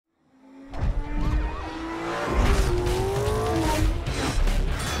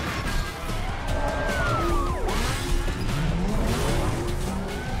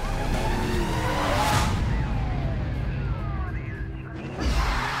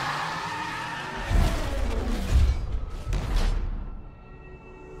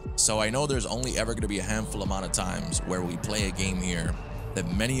So I know there's only ever going to be a handful amount of times where we play a game here that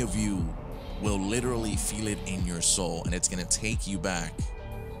many of you will literally feel it in your soul, and it's going to take you back.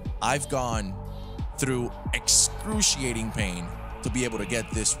 I've gone through excruciating pain to be able to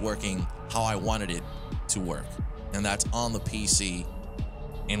get this working how I wanted it to work, and that's on the PC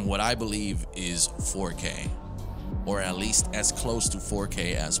in what I believe is 4K, or at least as close to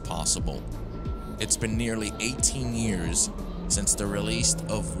 4K as possible. It's been nearly 18 years since the release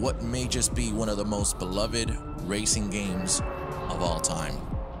of what may just be one of the most beloved racing games of all time.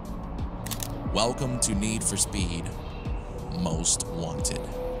 Welcome to Need for Speed Most Wanted.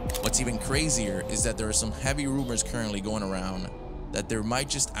 What's even crazier is that there are some heavy rumors currently going around that there might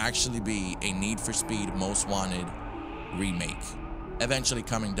just actually be a Need for Speed Most Wanted remake eventually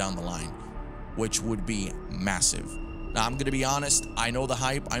coming down the line, which would be massive. Now, I'm gonna be honest, I know the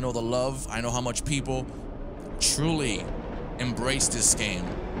hype, I know the love, I know how much people truly embrace this game,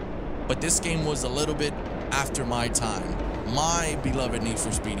 but this game was a little bit after my time. My beloved Need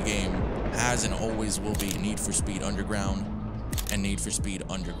for Speed game has and always will be Need for Speed Underground and Need for Speed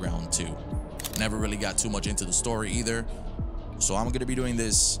Underground 2. Never really got too much into the story either, so I'm gonna be doing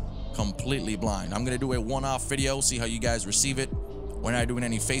this completely blind. I'm gonna do a one-off video, see how you guys receive it. We're not doing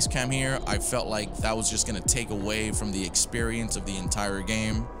any face cam here. I felt like that was just gonna take away from the experience of the entire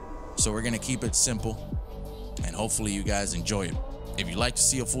game, so we're gonna keep it simple, and hopefully you guys enjoy it. If you'd like to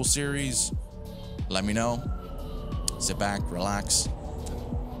see a full series, let me know. Sit back, relax,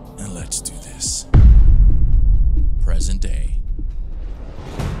 and let's do this. Present day.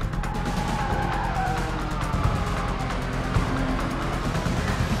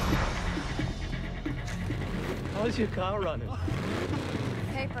 How's your car running?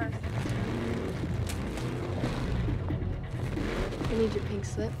 Papers. I need your pink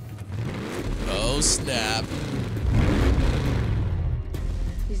slip. Oh, snap.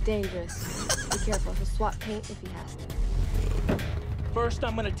 He's dangerous. Be careful. He'll swap paint if he has to. First,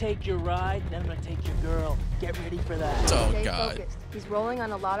 I'm gonna take your ride, then I'm gonna take your girl. Get ready for that. Oh, Stay God. focused. He's rolling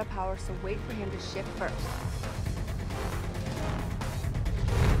on a lot of power, so wait for him to shift first.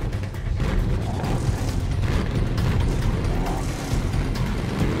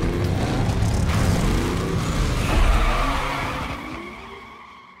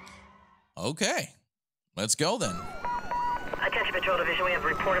 Okay, let's go then. Attention Patrol Division, we have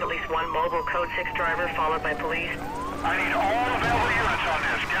reported at least one mobile Code 6 driver followed by police. I need all available units on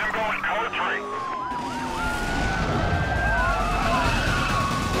this. Get them going Code 3.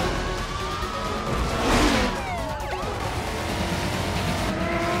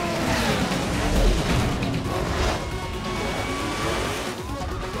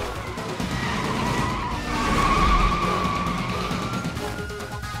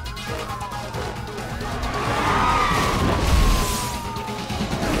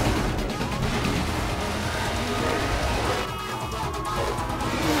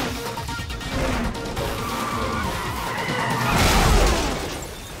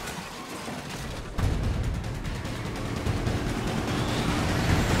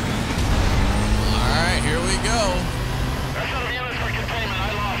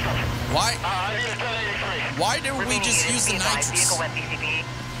 Why didn't we just use the nitrous? Vehicle west BCB.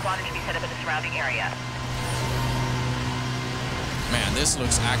 Squadron to be set up in the surrounding area. Man, this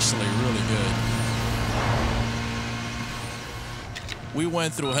looks actually really good. We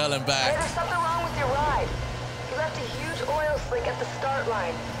went through hell and back. Hey, there's something wrong with your ride. You left a huge oil slick at the start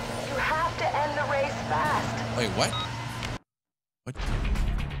line. You have to end the race fast. Wait, what? What?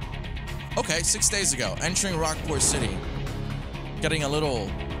 Okay, 6 days ago, entering Rockport City. Getting a little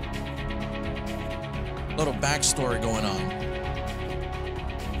backstory going on.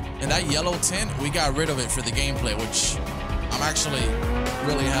 And that yellow tint, we got rid of it for the gameplay, which I'm actually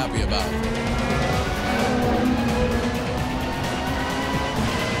really happy about.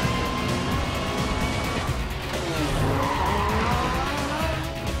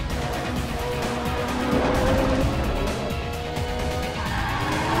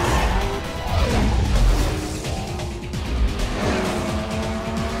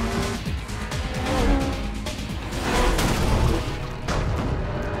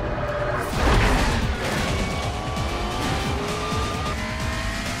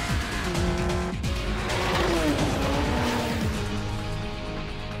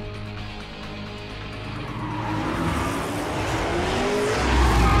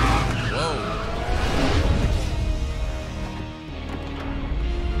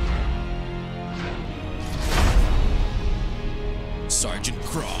 Sergeant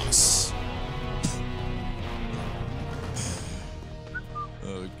Cross.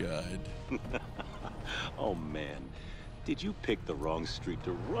 Oh, God. Oh, man. Did you pick the wrong street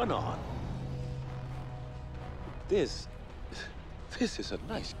to run on? This is a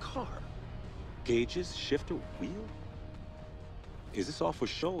nice car. Gauges, shifter, wheel? Is this all for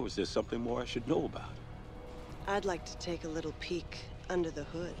show, or is there something more I should know about? I'd like to take a little peek under the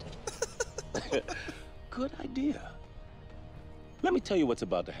hood. Good idea. Let me tell you what's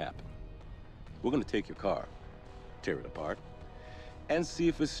about to happen. We're gonna take your car, tear it apart, and see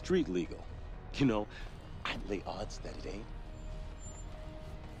if it's street legal. You know, I'd lay odds that it ain't.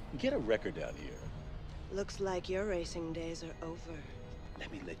 Get a record down here. Looks like your racing days are over.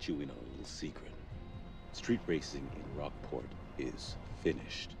 Let me let you in on a little secret. Street racing in Rockport is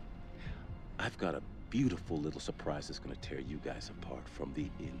finished. I've got a beautiful little surprise that's gonna tear you guys apart from the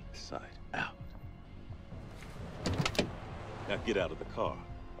inside out. Now get out of the car.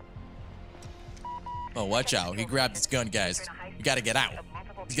 Oh, watch out. He grabbed his gun, guys. We gotta get out.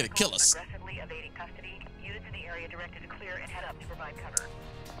 He's gonna kill us. Aggressively evading custody. Units in the area directed to clear and head up to provide cover.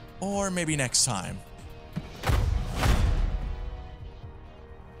 Or maybe next time.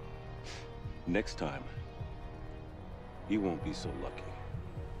 Next time, you won't be so lucky.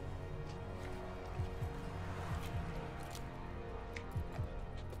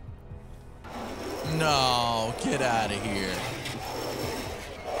 No, get out of here.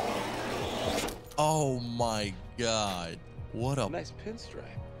 Oh my God. What a nice pinstripe.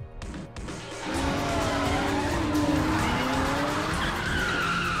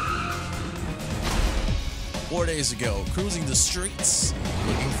 4 days ago, cruising the streets,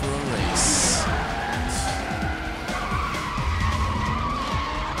 looking for a race.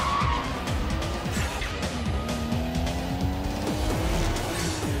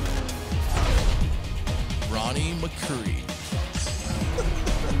 Ronnie McCree.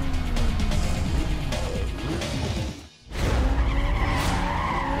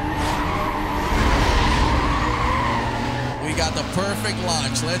 We got the perfect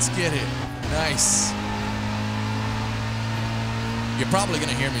launch. Let's get it. Nice. You're probably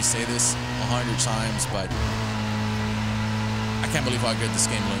gonna hear me say this 100 times, but I can't believe how good this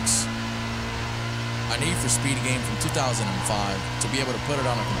game looks. A Need for Speed game from 2005 to be able to put it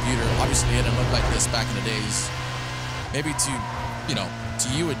on a computer. Obviously, it didn't look like this back in the days. Maybe to, you know, to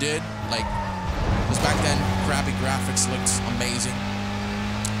you it did. Like, because back then, crappy graphics looked amazing.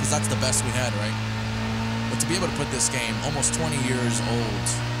 Because that's the best we had, right? But to be able to put this game, almost 20 years old,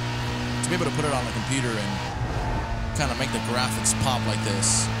 to be able to put it on a computer and kind of make the graphics pop like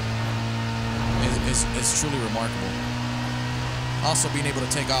this is truly remarkable. Also, being able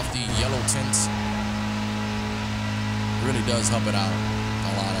to take off the yellow tint really does help it out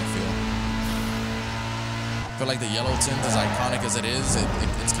a lot, I feel. I feel like the yellow tint, as iconic as it is,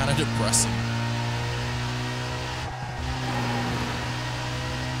 it's kind of depressing.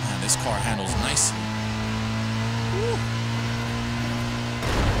 Man, this car handles nicely. Woo.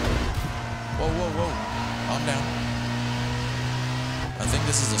 Whoa, whoa, whoa. Calm down. I think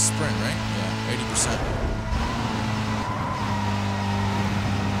this is a sprint, right? Yeah, 80%.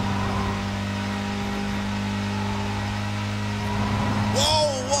 Whoa,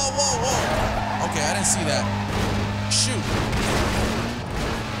 whoa, whoa, whoa. Okay, I didn't see that. Shoot.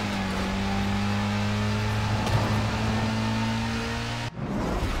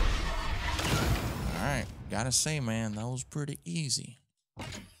 All right, gotta say, man, that was pretty easy.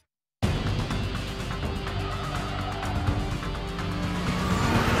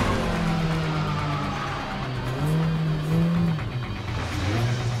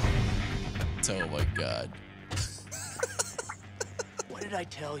 Oh my God. What did I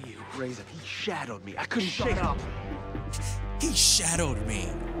tell you? Raisin, he shadowed me. I couldn't shake up. He shadowed me.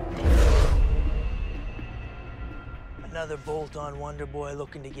 Another bolt-on Wonder Boy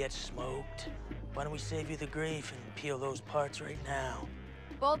looking to get smoked. Why don't we save you the grief and peel those parts right now?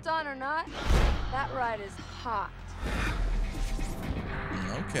 Bolt on or not, that ride is hot.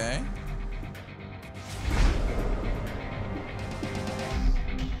 Okay.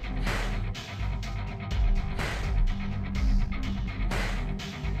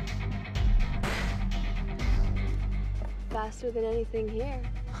 Faster than anything here.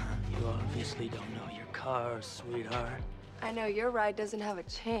 You obviously don't know your car, sweetheart. I know your ride doesn't have a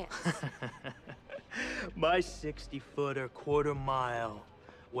chance. My 60-footer, quarter mile,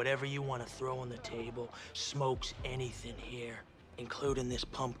 whatever you want to throw on the table, smokes anything here, including this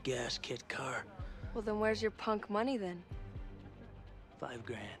pump gas kit car. Well, then where's your punk money then? $5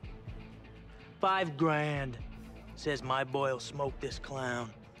 grand. $5 grand. Says my boy'll smoke this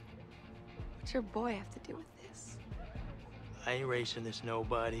clown. What's your boy have to do with this? I ain't racing this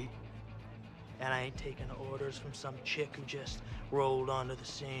nobody. And I ain't taking orders from some chick who just rolled onto the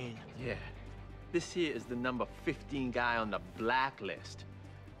scene. Yeah, This here is the number 15 guy on the Blacklist.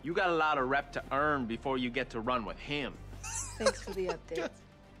 You got a lot of rep to earn before you get to run with him. Thanks for the updates.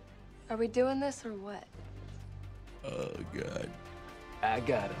 Are we doing this or what? Oh, God. I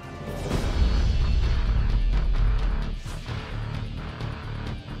got him.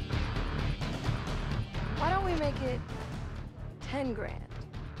 Why don't we make it 10 grand?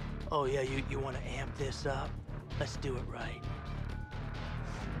 Oh, yeah, you want to amp this up? Let's do it right.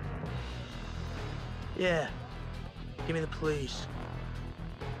 Yeah. Give me the police.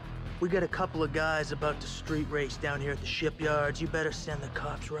 We got a couple of guys about to street race down here at the shipyards. You better send the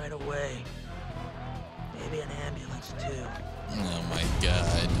cops right away. Maybe an ambulance, too. Oh, my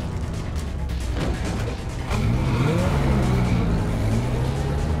God.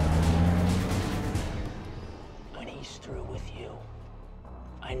 When he's through with you,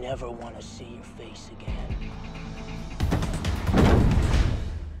 I never want to see your face again.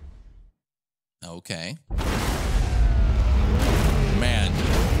 Okay. Man.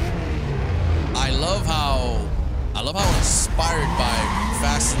 I love how inspired by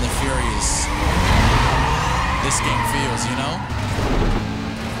Fast and the Furious this game feels, you know?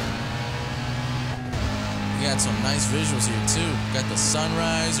 You got some nice visuals here too. Got the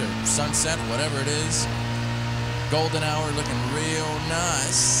sunrise or sunset, whatever it is. Golden hour looking real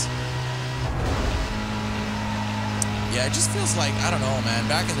nice. Yeah, it just feels like, I don't know, man,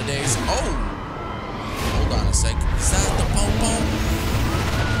 back in the days. Oh! Hold on a sec. Is that the pom-pom?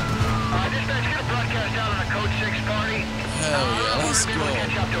 Dispatch, get a broadcast out on a Code 6 party. Hell yeah, let's go.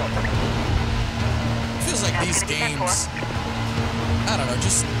 Feels like these games, I don't know,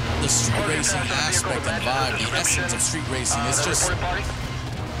 just the street racing aspect and vibe, the essence of street racing, it's just,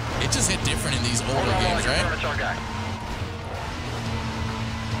 it just hit different in these older games, right?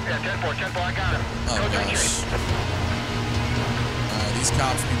 Yeah, 10-4, I got him. Oh gosh. Alright, these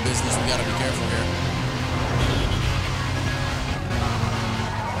cops mean business, we gotta be careful here.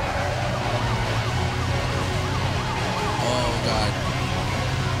 Oh god.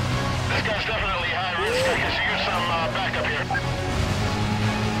 This guy's definitely high risk. I guess you use some backup here.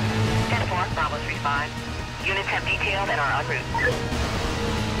 10-4, Bravo 35. Units have detailed and are en route.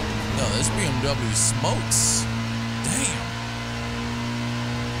 No, this BMW smokes. Damn.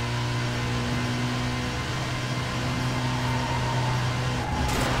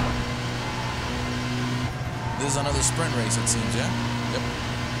 This is another sprint race, it seems, yeah? Yep.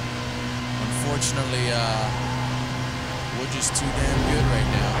 Unfortunately, we're just too damn good right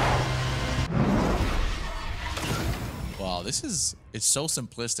now. Wow, this is, it's so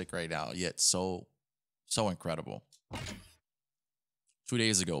simplistic right now, yet so incredible. 2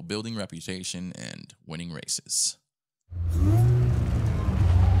 days ago, building reputation and winning races.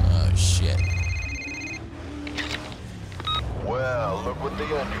 Oh, shit. Well, look what the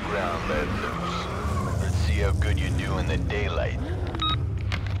underground let loose. Let's see how good you do in the daylight.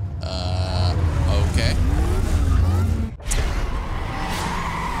 Okay.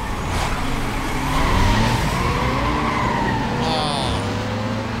 Oh,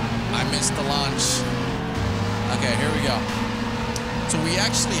 I missed the launch. Okay, here we go. So we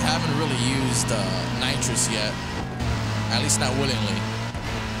actually haven't really used nitrous yet, at least not willingly.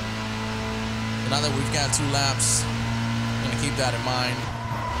 But now that we've got 2 laps, I'm gonna keep that in mind.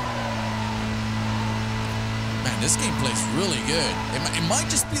 Man, this game plays really good. It might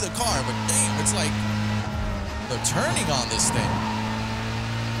just be the car, but damn, it's like the turning on this thing.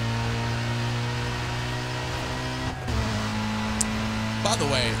 By the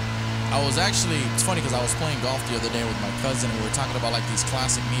way, it's funny because I was playing golf the other day with my cousin and we were talking about like these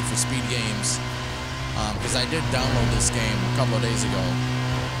classic Need for Speed games. Because I did download this game a couple of days ago.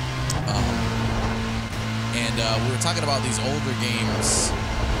 And we were talking about these older games.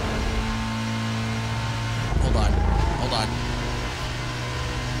 Hold on.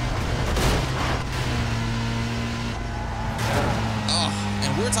 Oh, and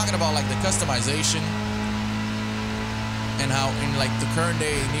we were talking about like the customization and how in like the current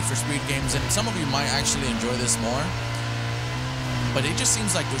day Need for Speed games, and some of you might actually enjoy this more, but it just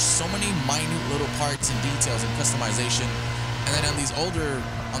seems like there's so many minute little parts and details and customization. And then on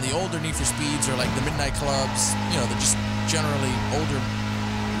the older Need for Speeds or like the Midnight Clubs, you know, they're just generally older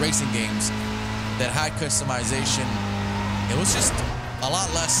racing games that had customization, it was just a lot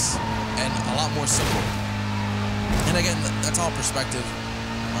less and a lot more simple. And again, that's all perspective.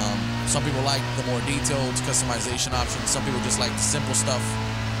 Some people like the more detailed customization options. Some people just like the simple stuff.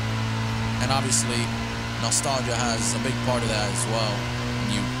 And obviously, nostalgia has a big part of that as well.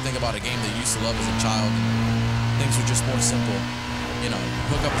 When you think about a game that you used to love as a child, things were just more simple. You know,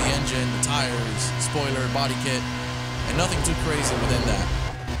 hook up the engine, the tires, spoiler, body kit, and nothing too crazy within that.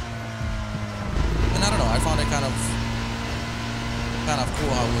 kind of cool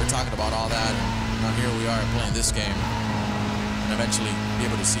how we were talking about all that, and now here we are playing this game, and eventually be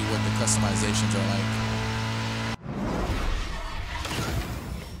able to see what the customizations are like.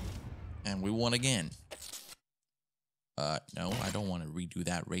 And we won again. No, I don't want to redo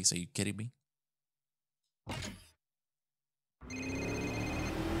that race. Are you kidding me?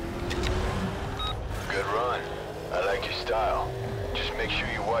 Good run. I like your style. Just make sure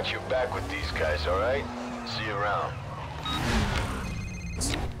you watch your back with these guys, alright? See you around.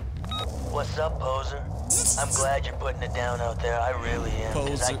 What's up, poser? I'm glad you're putting it down out there. I really am,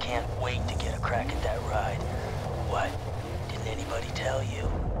 because I can't wait to get a crack at that ride. What? Didn't anybody tell you?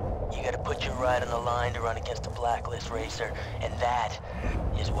 You gotta put your ride on the line to run against a Blacklist racer, and that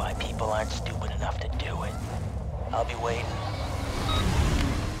is why people aren't stupid enough to do it. I'll be waiting.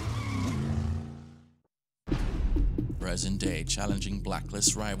 Present day, challenging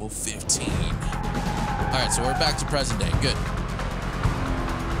Blacklist rival 15. All right, so we're back to present day. Good.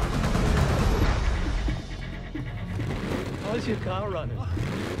 How's your car running?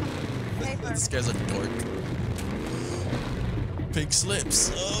 This guy's a dork. Pink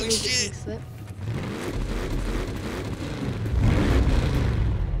slips. Oh, shit. Slip.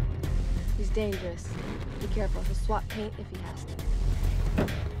 He's dangerous. Be careful. He'll swap paint if he has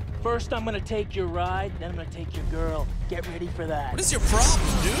to. First, I'm gonna take your ride, then I'm gonna take your girl. Get ready for that. What is your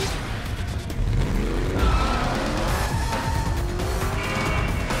problem, dude?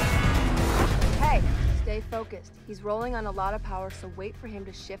 Hey, stay focused. He's rolling on a lot of power, so wait for him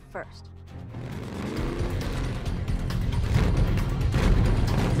to shift first.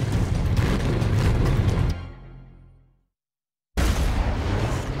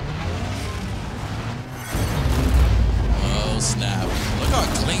 Oh, snap. Look how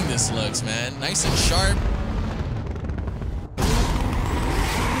clean this looks, man. Nice and sharp.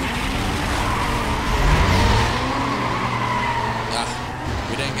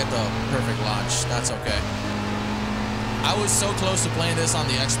 We didn't get the perfect launch. That's okay. I was so close to playing this on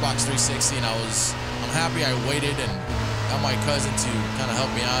the Xbox 360, and I'm happy I waited and got my cousin to kind of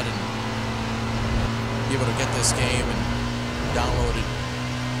help me out and be able to get this game and download it,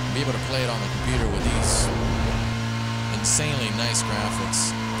 and be able to play it on the computer with these insanely nice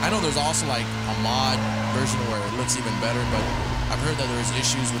graphics. I know there's also like a mod version where it looks even better, but I've heard that there's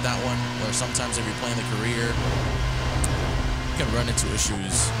issues with that one where sometimes if you're playing the career, you can run into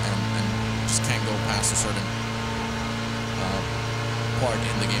issues and just can't go past a certain part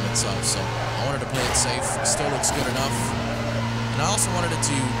in the game itself. So I wanted to play it safe. It still looks good enough. And I also wanted it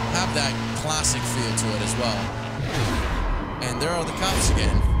to have that classic feel to it as well. And there are the cops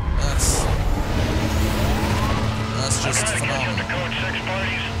again. That's just phenomenal. To code 6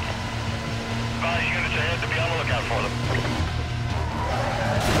 parties. 5 units ahead to be on the lookout for them.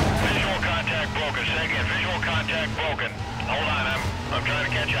 Visual contact broken. Say again, visual contact broken. Hold on, I'm trying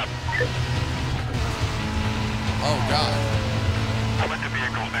to catch up. Oh, God. I'm at the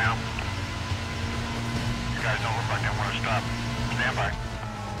vehicles now. You guys don't look like they want to stop. Stand by.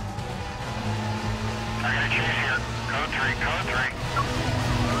 I got a chase here. Code 3.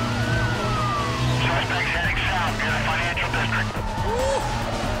 Suspect's heading south near the financial district. Woo!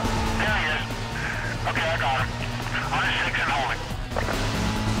 There he is. Okay, I got him. On his 6 and holding.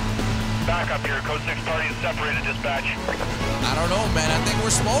 Back up here. Code 6 parties separated, dispatch. I don't know, man. I think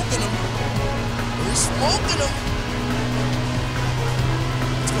we're smoking them. We're smoking them.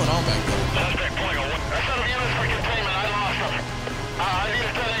 What's going on back there? Suspect pulling a... That's not a unit for containment. I lost him. I need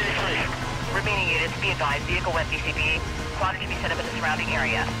a 1083. Remaining units, be advised, vehicle went BCB. Squad can be set up in the surrounding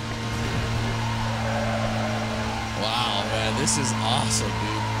area. Wow, man. This is awesome,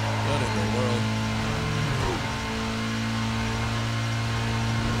 dude. What in the world?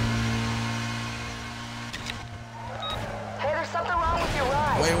 Hey, there's something wrong with your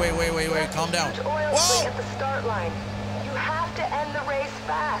ride. Wait. Calm down. Whoa! At the start line. You have to end the race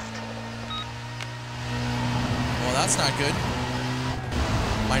fast. Well, that's not good.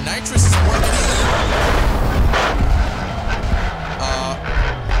 My nitrous isn't working either.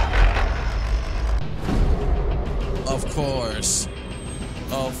 Of course.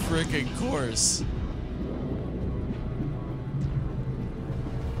 Of freaking course.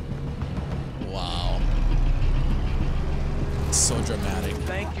 Wow. So dramatic.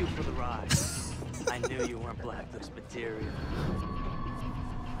 Thank you for the ride. I knew you weren't Blacklist material.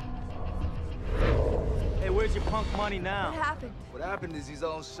 Hey, where's your punk money now? What happened? What happened is he's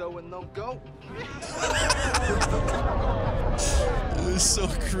on show and no go. It was so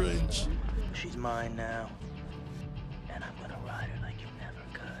cringe. She's mine now. And I'm gonna ride her like you never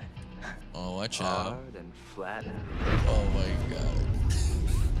could. Oh, watch out. Hard and flat. Oh my god.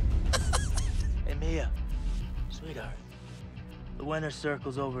 Hey, Mia. The winner's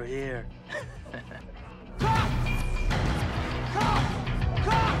circle's over here.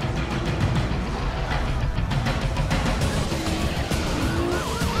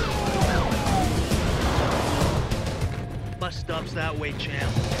 Bus stop's that way,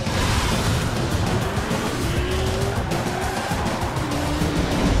 champ.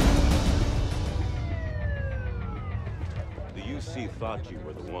 The UC thought you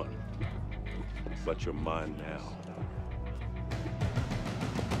were the one, but you're mine now.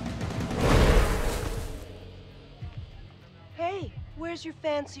 Hey, where's your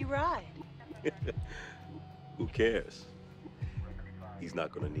fancy ride? Who cares? He's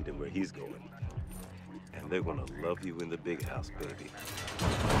not gonna need him where he's going. And they're gonna love you in the big house, baby.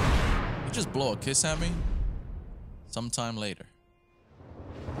 You just blow a kiss at me? Sometime later.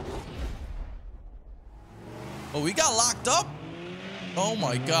 Oh, we got locked up? Oh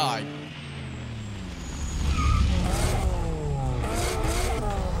my God.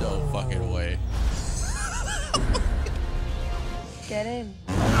 No fucking way. Get in.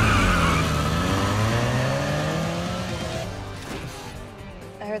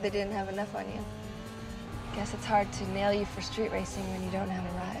 I heard they didn't have enough on you. Guess it's hard to nail you for street racing when you don't have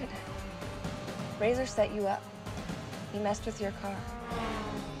a ride. Razor set you up. He messed with your car.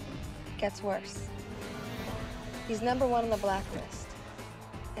 Gets worse. He's #1 on the Blacklist,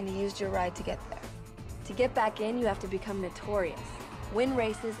 and he used your ride to get there. To get back in, you have to become notorious, win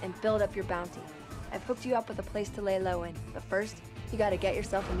races, and build up your bounty. I've hooked you up with a place to lay low in, but first, you gotta get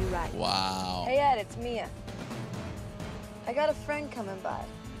yourself a new ride. Wow. Hey Ed, it's Mia. I got a friend coming by.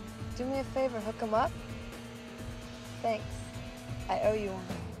 Do me a favor, hook him up? Thanks. I owe you one.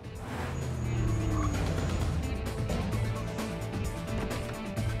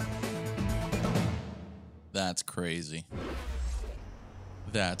 That's crazy.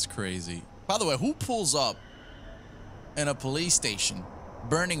 That's crazy. By the way, who pulls up in a police station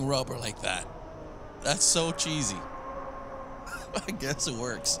burning rubber like that? That's so cheesy. I guess it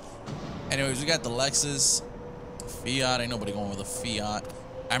works. Anyways, we got the Lexus, Fiat. Ain't nobody going with a Fiat.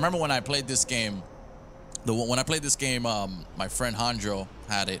 I remember when I played this game. When I played this game, my friend Handro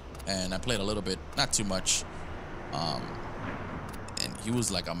had it, and I played a little bit, not too much. And he was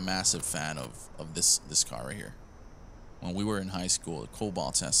like a massive fan of this car right here. When we were in high school, the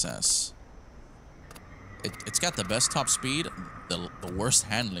Cobalt SS. It's got the best top speed, the worst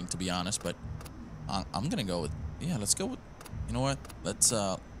handling, to be honest. But I'm gonna go with, yeah. Let's go with, you know what? Let's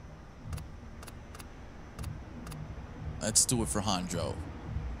do it for Handro.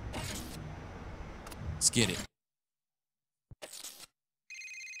 Let's get it.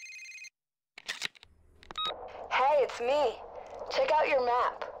 Hey, it's me. Check out your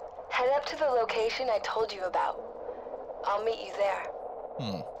map. Head up to the location I told you about. I'll meet you there.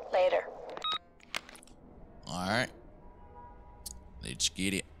 Later. Alright. Let's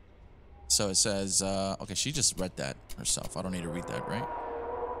get it. So it says, okay, she just read that herself. I don't need to read that, right?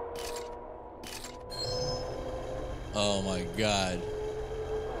 Oh my God.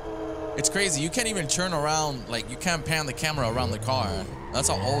 It's crazy. You can't even turn around, like, you can't pan the camera around the car. That's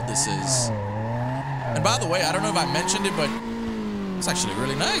how old this is. And by the way, I don't know if I mentioned it, but it's actually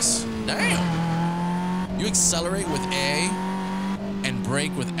really nice. Damn. You accelerate with A and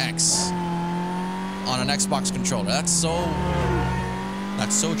brake with X on an Xbox controller. That's so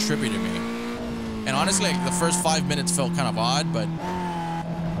trippy to me. And honestly, like, the first 5 minutes felt kind of odd, but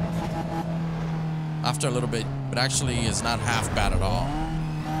after a little bit, it actually is not half bad at all.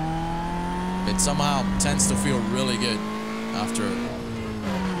 It somehow tends to feel really good after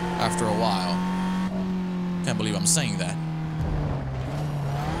a while. Can't believe I'm saying that.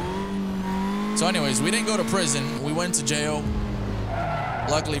 So anyways, we didn't go to prison. We went to jail.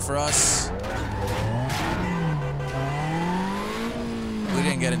 Luckily for us, we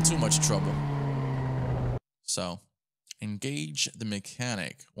didn't get in too much trouble. So, engage the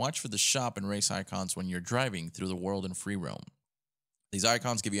mechanic. Watch for the shop and race icons when you're driving through the world in free roam. These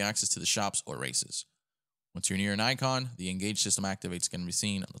icons give you access to the shops or races. Once you're near an icon, the engage system activates, can be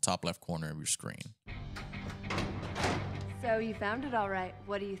seen on the top left corner of your screen. So you found it all right.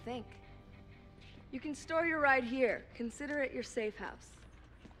 What do you think? You can store your ride here. Consider it your safe house.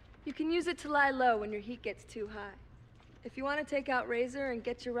 You can use it to lie low when your heat gets too high. If you want to take out Razor and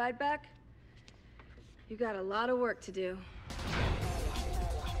get your ride back, you got a lot of work to do.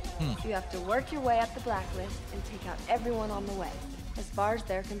 You have to work your way up the Blacklist and take out everyone on the way. As far as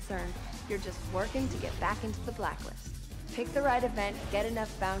they're concerned, you're just working to get back into the Blacklist. Pick the right event, get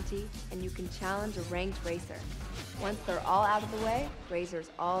enough bounty, and you can challenge a ranked racer. Once they're all out of the way, Razor's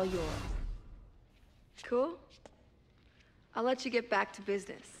all yours. Cool? I'll let you get back to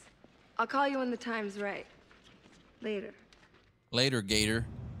business. I'll call you when the time's right. Later. Later, Gator.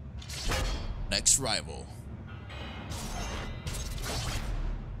 Next rival.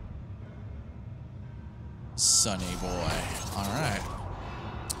 Sonny boy. All right.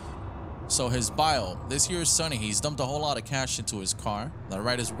 So his bio. This here is Sonny. He's dumped a whole lot of cash into his car. That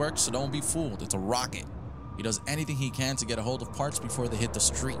right is work, so don't be fooled. It's a rocket. He does anything he can to get a hold of parts before they hit the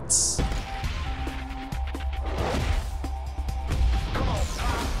streets.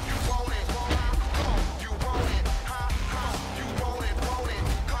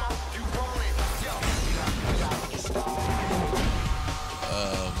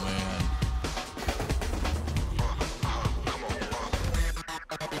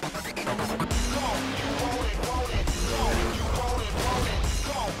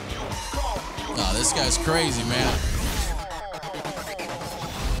 This guy's crazy, man.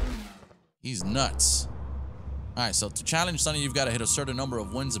 He's nuts. All right, so to challenge Sonny, you've got to hit a certain number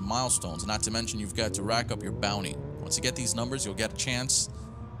of wins and milestones. Not to mention, you've got to rack up your bounty. Once you get these numbers, you'll get a chance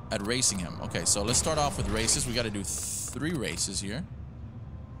at racing him. Okay, so let's start off with races. We got to do 3 races here.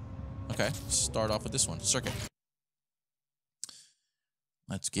 Okay, start off with this one, circuit.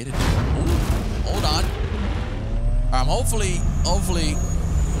 Let's get it. Ooh, hold on. Hopefully,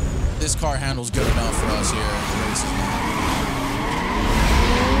 this car handles good enough for us here in the races, man.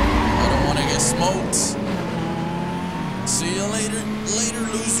 I don't want to get smoked. See you later,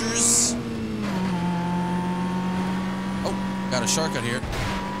 losers. Oh, got a shortcut here.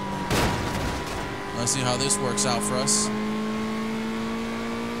 Let's see how this works out for us.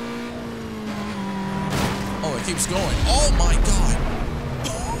 Oh, it keeps going. Oh my God.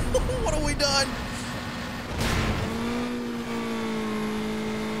 What have we done?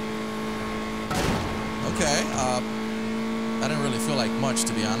 Okay, I didn't really feel like much,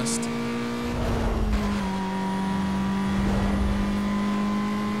 to be honest.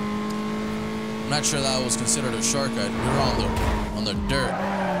 I'm not sure that was considered a shortcut. We were on the dirt.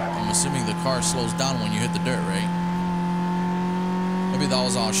 I'm assuming the car slows down when you hit the dirt, right? Maybe that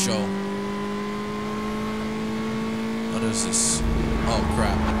was our show. What is this? Oh,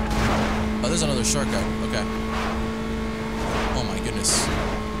 crap. Oh, there's another shortcut. Okay. Oh, my goodness.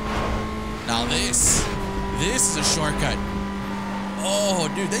 Now this is a shortcut. Oh,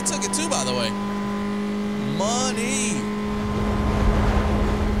 dude, they took it too, by the way. Money.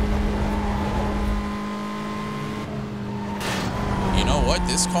 You know what?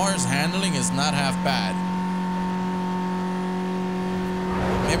 This car's handling is not half bad.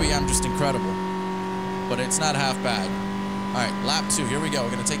 Maybe I'm just incredible, but it's not half bad. All right, lap 2. Here we go. We're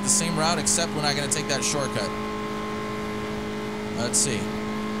going to take the same route, except we're not going to take that shortcut. Let's see.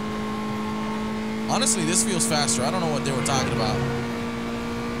 Honestly, this feels faster. I don't know what they were talking about.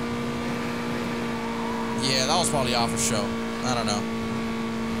 Yeah, that was probably off a show. I don't know.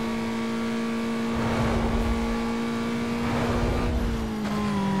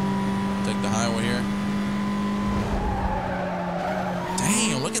 Take the highway here.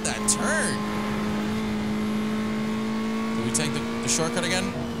 Damn, look at that turn. Did we take the shortcut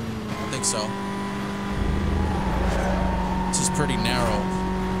again? I think so. This is pretty narrow.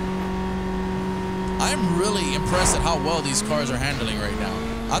 I'm really impressed at how well these cars are handling right now.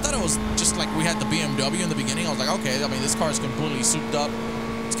 I thought it was just like we had the BMW in the beginning. I was like, okay, I mean, this car is completely souped up.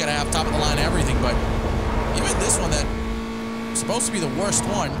 It's got to have top of the line everything, but even this one that is supposed to be the worst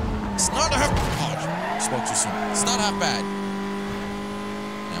one, it's not half... Oh, spoke too soon. It's not half bad.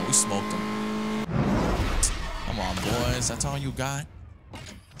 Man, we smoked them. Come on, boys. That's all you got?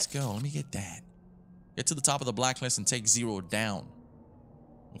 Let's go. Let me get that. Get to the top of the blacklist and take 0 down.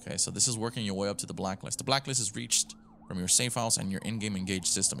 Okay, so this is working your way up to the blacklist. The blacklist is reached from your safe house and your in-game engaged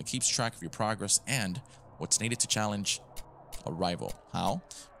system. It keeps track of your progress and what's needed to challenge a rival. How?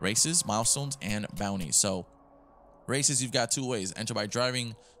 Races, milestones, and bounties. So, races, you've got 2 ways. Enter by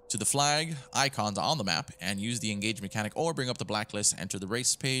driving to the flag icons on the map and use the engage mechanic, or bring up the blacklist, enter the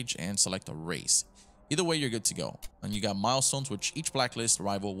race page, and select a race. Either way, you're good to go. And you got milestones, which each blacklist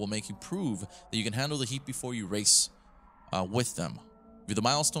rival will make you prove that you can handle the heat before you race with them. View the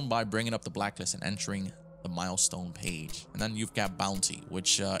milestone by bringing up the blacklist and entering the milestone page. And then you've got bounty,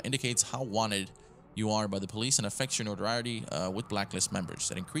 which indicates how wanted you are by the police and affects your notoriety with blacklist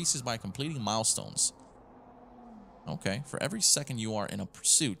members. It increases by completing milestones. Okay, for every second you are in a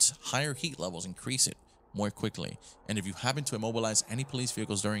pursuit, higher heat levels increase it more quickly. And if you happen to immobilize any police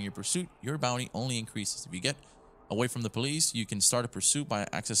vehicles during your pursuit, your bounty only increases. If you get away from the police, you can start a pursuit by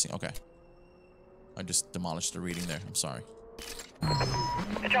accessing... Okay. I just demolished the reading there. I'm sorry.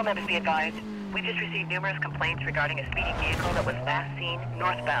 Patrol members, be advised. We just received numerous complaints regarding a speeding vehicle that was last seen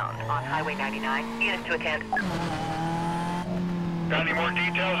northbound on Highway 99. Units to attend. Got any more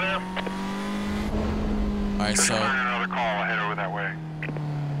details there? Alright, so... Another call. I'll head over that way.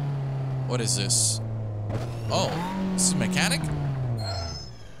 What is this? Oh, this is a mechanic?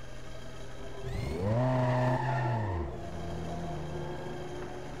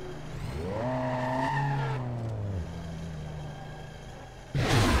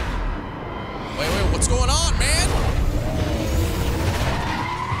 Wait, what's going on, man?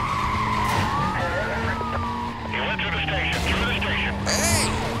 He went through the station, Hey,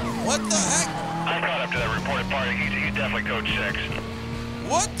 what the heck? I caught up to that reported party. He's definitely code 6.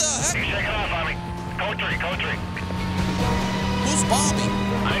 What the heck? He's taking off on me. Code 3. Who's Bobby?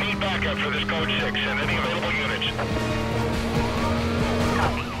 I need backup for this code 6 and any available units.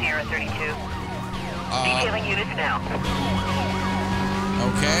 Copy, Sierra 32. Detailing units now.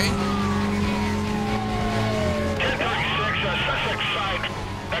 Okay. 1036, suspect side.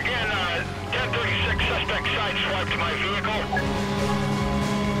 Again, 1036, suspect side swiped my vehicle.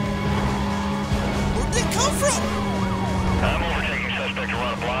 Where'd they come from? I'm overtaking suspect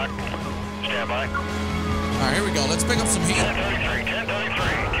around a block. Stand by. All right, here we go. Let's pick up some heat.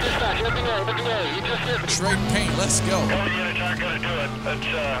 1033. Dispatch, let me know. You just hit me. Trade paint. Let's go. Cover units aren't going to do it. Let's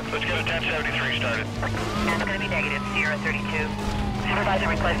get a 1073 started. That's going to be negative, Sierra 32. Supervisor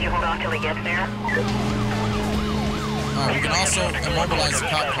requests you hold off till he gets there. All right, we can also immobilize the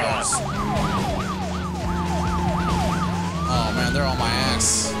cop cars. Oh man, they're on my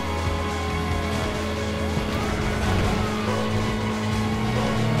ass.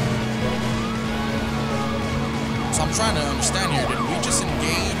 So I'm trying to understand here. Did we just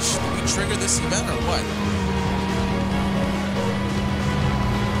engage? Did we trigger this event or what?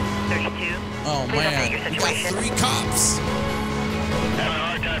 32. Oh man, we got 3 cops. Having a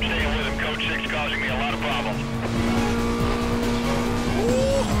hard time staying with him. Code 6 causing me a lot of problems.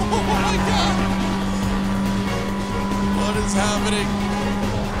 Oh my god! What is happening?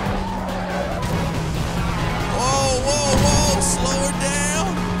 Whoa! Slow it down!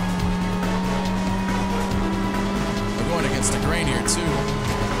 We're going against the grain here too.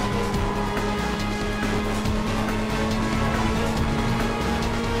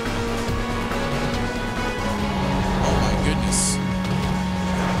 Oh my goodness.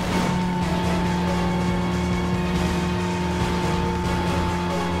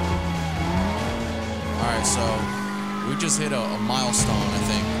 Alright, so we just hit a milestone, I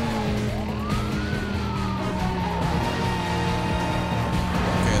think.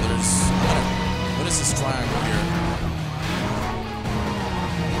 Okay, what is this triangle here?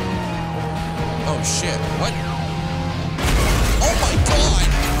 Oh shit, what? Oh my god!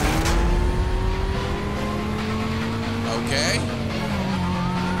 Okay.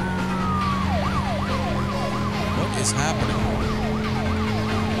 What is happening?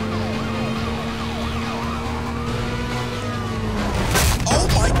 Oh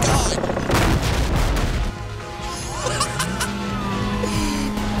my god!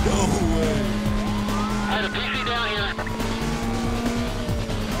 No way. I had a PC down here.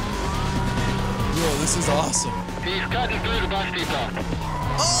 Yo, this is awesome. He's cutting through the bus depot.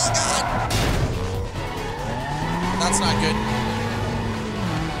 Oh god! That's not good.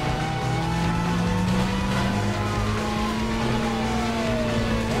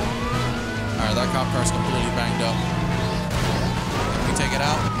 Alright, that cop car's completely banged up. Can we take it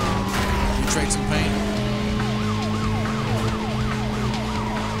out? Can we trade some paint?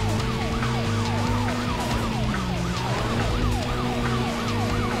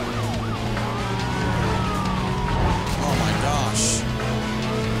 Oh my gosh.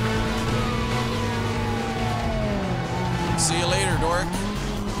 See you later, dork.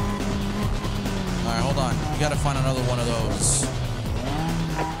 Alright, hold on. We gotta find another one of those.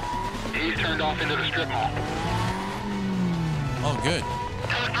 He's turned off into the strip mall. Oh, good.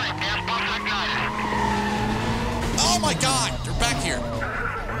 Oh my god! They're back here.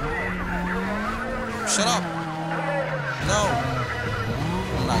 Shut up. No.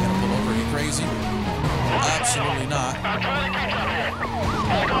 I'm not gonna pull over. Are you crazy? Absolutely not.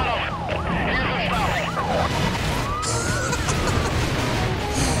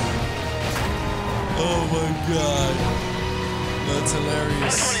 Oh my god. That's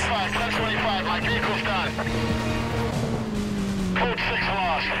hilarious. 1025, my vehicle's done. Code 6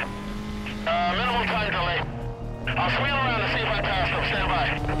 lost. Minimal time delay. I'll swing around and see if I pass them. Stand by.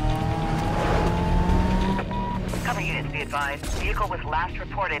 Cover units be advised. Vehicle was last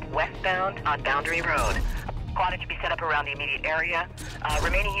reported westbound on Boundary Road. Squad should be set up around the immediate area.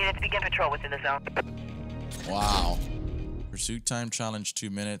 Remaining units begin patrol within the zone. Wow. Pursuit time challenge 2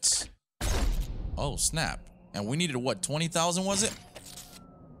 minutes. Oh, snap. And we needed what, 20,000 was it?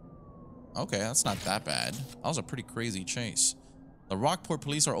 Okay, that's not that bad. That was a pretty crazy chase. The Rockport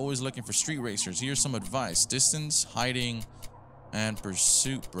police are always looking for street racers. Here's some advice. Distance, hiding, And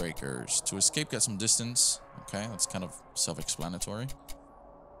pursuit breakers. To escape, get some distance. Okay, that's kind of self-explanatory.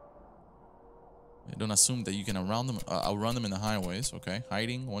 Don't assume that you can outrun them in the highways. Okay,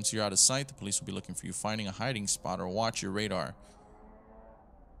 hiding. Once you're out of sight, the police will be looking for you. Finding a hiding spot or watch your radar.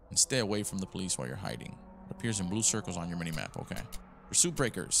 And stay away from the police while you're hiding. It appears in blue circles on your minimap. Okay. Pursuit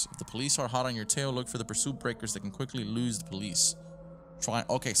breakers. If the police are hot on your tail, look for the pursuit breakers that can quickly lose the police.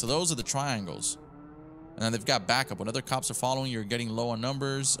 Okay, so those are the triangles. And then they've got backup. When other cops are following you, you're getting low on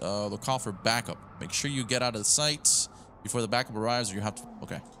numbers, they'll call for backup. Make sure you get out of the sight before the backup arrives, or you have to...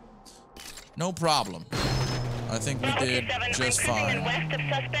 Okay. No problem. I think we did just fine. West of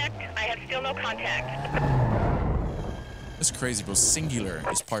suspect. I have still no contact. It's crazy, bro. Singular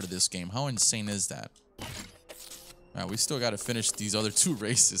is part of this game. How insane is that? Alright, we still got to finish these other 2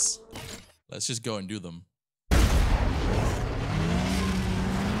 races. Let's just go and do them.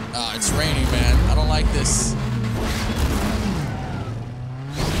 Ah, it's raining, man. I don't like this.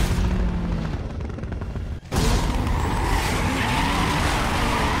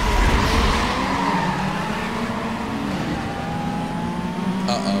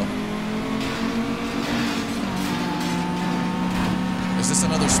 Uh-oh. Is this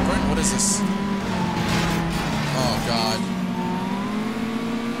another sprint? What is this? Oh, God.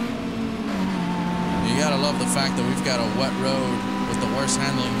 You gotta love the fact that we've got a wet road with the worst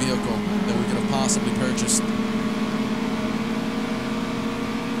handling vehicle that we could have possibly purchased.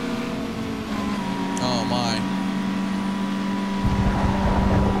 Oh, my.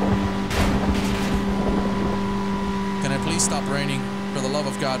 Can I please stop raining? For the love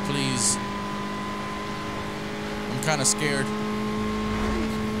of God, please. I'm kind of scared.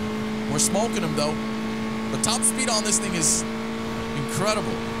 We're smoking them, though. The top speed on this thing is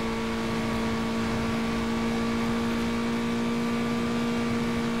incredible.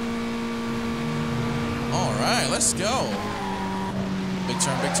 All right, let's go. Big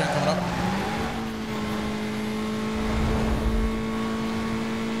turn coming up.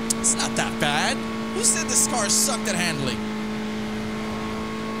 It's not that bad. Who said this car sucked at handling?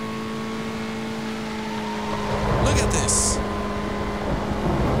 Look at this.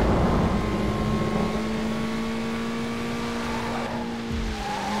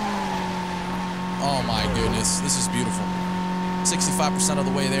 Oh my goodness, this is beautiful. 65% of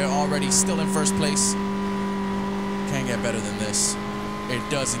the way there, already still in first place. Can't get better than this. It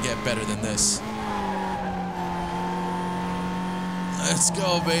doesn't get better than this. Let's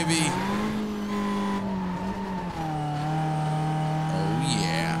go, baby. Oh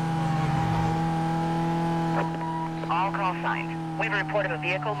yeah. All call signed. We have a report of a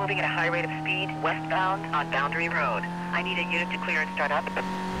vehicle moving at a high rate of speed westbound on Boundary Road. I need a unit to clear and start up.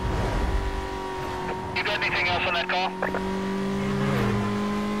 You got anything else on that call?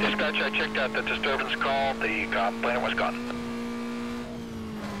 Dispatch, I checked out the disturbance call. The complainant was gone.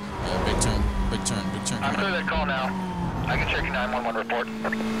 Big turn. I'm clear that call now. I can check your 911 report.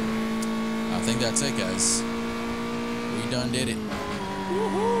 I think that's it, guys. We done did it.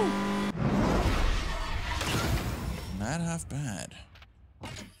 Woohoo! Not half bad.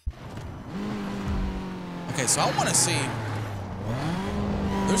 Okay, so I want to see.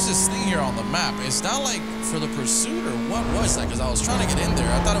 There's this thing here on the map. Is that like for the pursuit or what was that? Because I was trying to get in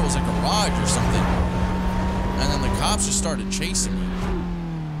there. I thought it was a garage or something. And then the cops just started chasing me.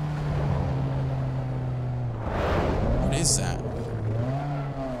 What is that?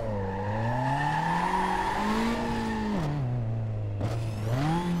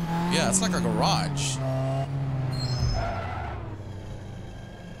 Yeah, it's like a garage.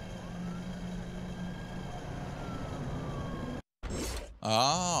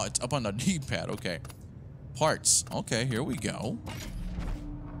 Oh, it's up on the D-pad. Okay. Parts. Okay, here we go.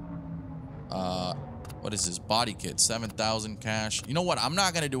 What is this? Body kit. 7,000 cash. You know what? I'm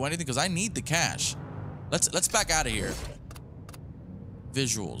not gonna do anything because I need the cash. Let's back out of here.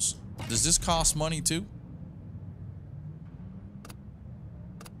 Visuals. Does this cost money too?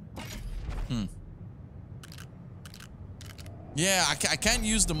 Yeah, I can't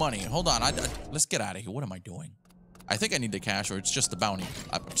use the money. Hold on. Let's get out of here. What am I doing? I think I need the cash or it's just the bounty.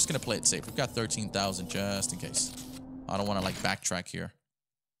 I'm just going to play it safe. We've got 13,000 just in case. I don't want to like backtrack here.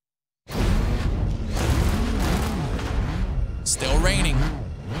 Still raining.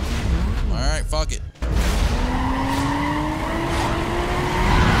 All right, fuck it.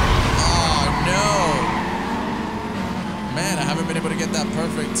 Oh, no. Man, I haven't been able to get that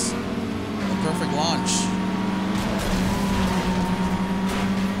perfect launch.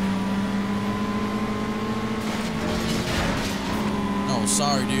 Oh,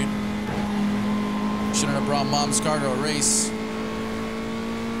 sorry, dude. Shouldn't have brought mom's car to a race.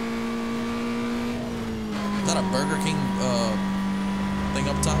 Is that a Burger King thing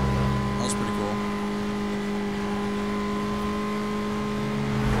up top. That was pretty cool.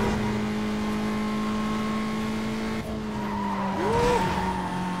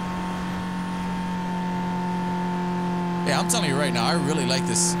 Yeah, I'm telling you right now, I really like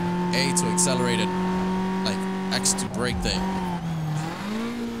this A to accelerated, like X to brake thing.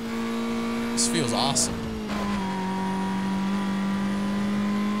 This feels awesome.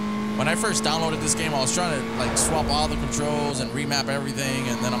 When I first downloaded this game, I was trying to like swap all the controls and remap everything,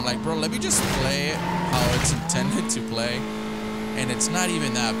 and then I'm like, bro, let me just play it how it's intended to play, and it's not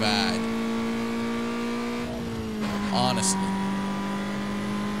even that bad, honestly.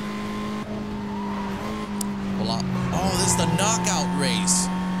 Oh, this is the knockout race.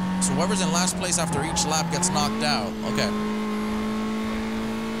 So whoever's in last place after each lap gets knocked out. Okay.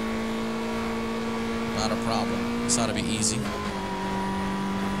 Not a problem. This ought to be easy.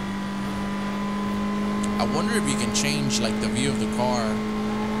 I wonder if you can change like the view of the car.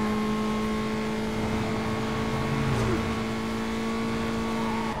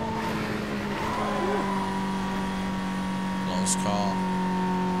 Close call.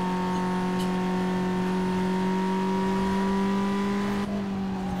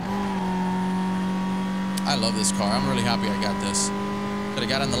 I love this car. I'm really happy I got this. Could have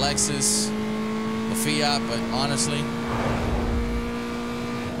got on the Lexus, the Fiat, but honestly,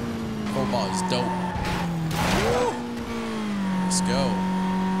 Cobalt is dope. Woo! Let's go.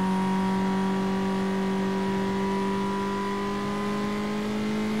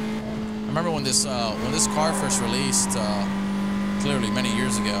 I remember when this car first released, clearly many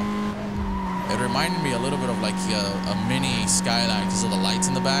years ago. It reminded me a little bit of like a mini Skyline because of the lights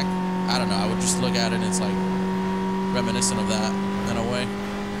in the back. I don't know, I would just look at it and it's like reminiscent of that in a way.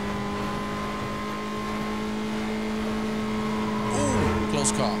 Ooh,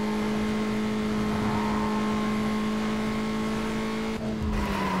 close call.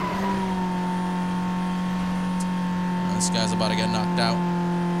 This guy's about to get knocked out.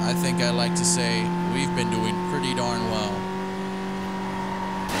 I think I like to say we've been doing pretty darn well.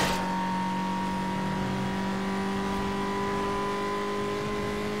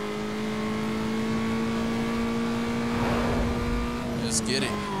 Let's get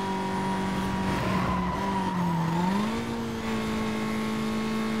it.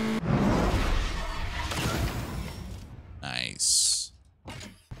 Nice.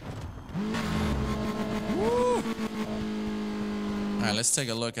 Woo. All right, let's take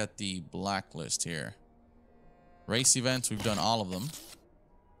a look at the Blacklist here. Race events, we've done all of them.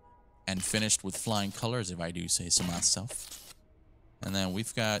 And finished with flying colors, if I do say so myself. And then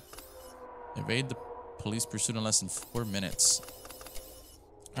we've got evade the police pursuit in less than 4 minutes.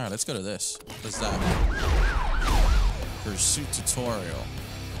 All right, let's go to this. What's that? Pursuit tutorial.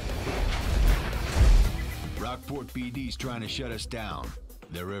 Rockport PD's trying to shut us down.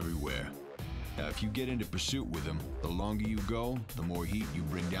 They're everywhere. Now, if you get into pursuit with them, the longer you go, the more heat you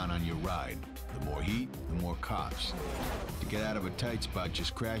bring down on your ride. The more heat, the more cops. To get out of a tight spot,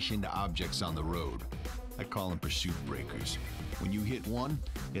 just crash into objects on the road. I call them pursuit breakers. When you hit one,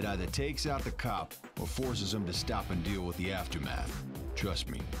 it either takes out the cop or forces him to stop and deal with the aftermath. Trust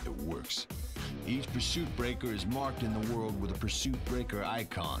me, it works. Each pursuit breaker is marked in the world with a pursuit breaker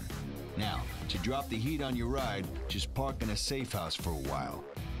icon. Now, to drop the heat on your ride, just park in a safe house for a while.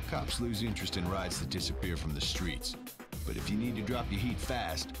 Cops lose interest in rides that disappear from the streets. But if you need to drop your heat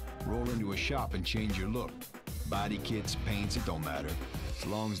fast, roll into a shop and change your look. Body kits, paints, it don't matter, as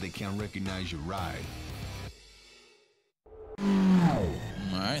long as they can't recognize your ride.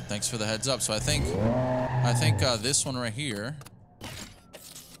 All right, thanks for the heads up. So I think this one right here.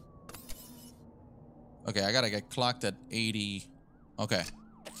 Okay, I gotta get clocked at 80. Okay,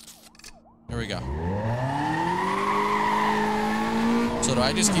 here we go. So do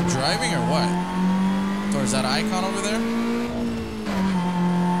I just keep driving or what? Towards that icon over there?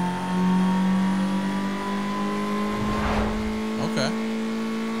 Okay.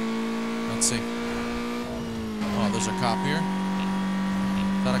 Let's see. Oh, there's a cop here.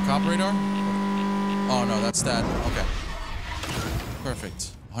 Is that a cop radar? Oh, no, that's that. Okay.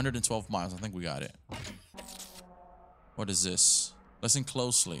 Perfect. 112 miles. I think we got it. What is this? Listen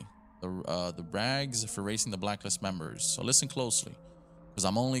closely. The rags for racing the Blacklist members. So listen closely, because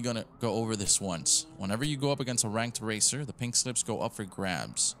I'm only going to go over this once. Whenever you go up against a ranked racer, the pink slips go up for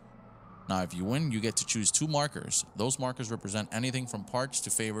grabs. Now, if you win, you get to choose 2 markers. Those markers represent anything from parts to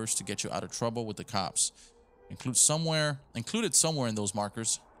favors to get you out of trouble with the cops. Included somewhere in those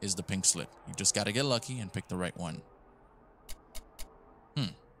markers is the pink slip. You just got to get lucky and pick the right one.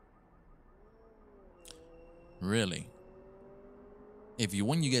 Really? If you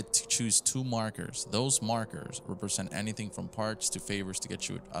win, you get to choose 2 markers. Those markers represent anything from parts to favors to get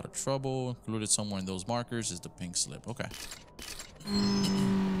you out of trouble. Included somewhere in those markers is the pink slip. Okay. All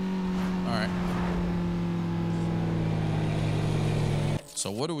right. So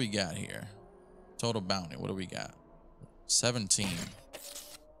what do we got here? Total bounty. What do we got? 17.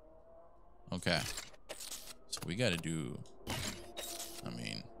 Okay. So we got to do, I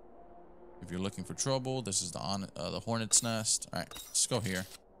mean, if you're looking for trouble, this is the Hornet's Nest. All right, let's go here.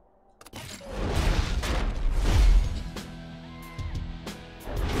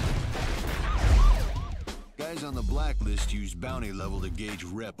 Guys on the Blacklist use bounty level to gauge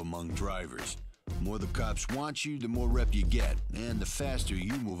rep among drivers. The more the cops want you, the more rep you get, and the faster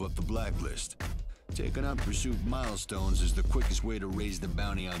you move up the Blacklist. Taking out pursuit milestones is the quickest way to raise the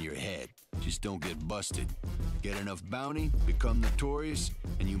bounty on your head. Just don't get busted. Get enough bounty, become notorious,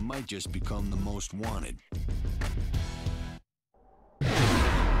 and you might just become the most wanted. Dispatch,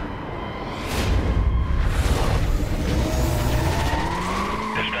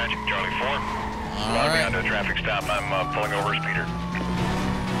 Charlie 4. All right. Under a traffic stop. I'm pulling over a speeder.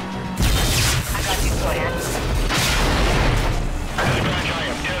 I got you, go ahead. Dispatch, I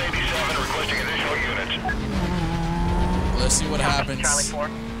am 1087 requesting additional units. Let's see what happens. Charlie 4.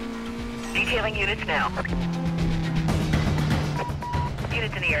 Detailing units now.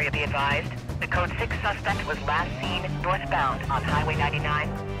 Units in the area, be advised. The code 6 suspect was last seen northbound on Highway 99.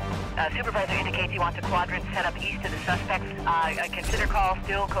 Supervisor indicates he wants a quadrant set up east of the suspects. Consider call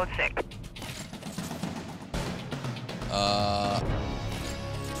still code 6.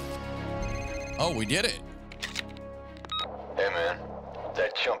 Oh, we did it. Hey man,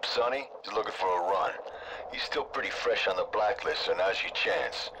 that chump Sonny is looking for a run. He's still pretty fresh on the Blacklist, so now's your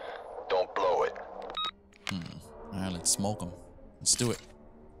chance. Don't blow it. All right, let's smoke him. Let's do it.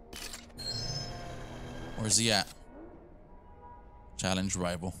 Where's he at? Challenge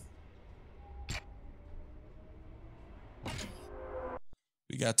rival.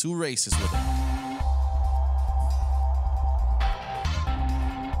 We got 2 races with him.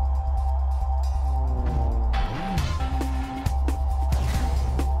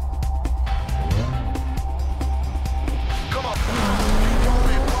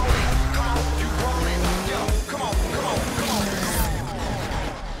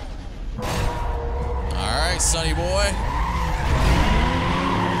 Sonny boy.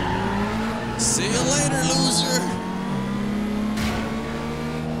 See you later, loser.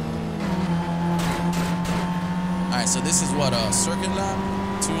 All right, so this is what, a circuit lap?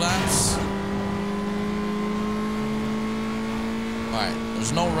 2 laps? All right,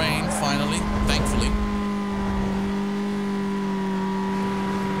 there's no rain, finally, thankfully.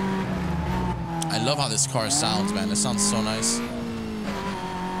 I love how this car sounds, man. It sounds so nice.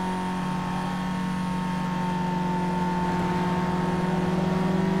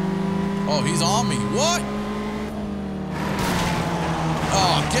 Oh, he's on me. What?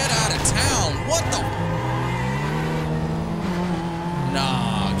 Oh, get out of town. What the?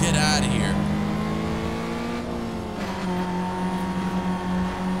 Nah, get out of here.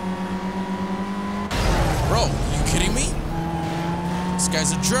 Bro, you kidding me? This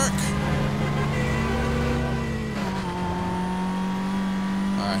guy's a jerk.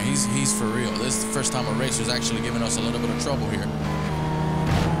 All right, he's for real. This is the first time a racer's actually giving us a little bit of trouble here.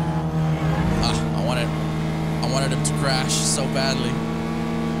 I wanted him to crash so badly.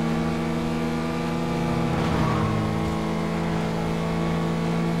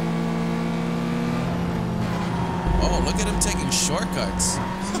 Oh, look at him taking shortcuts.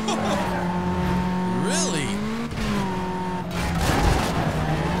 Really?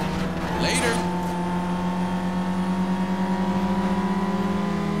 Later.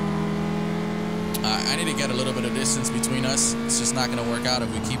 I need to get a little bit of distance between us. It's just not going to work out if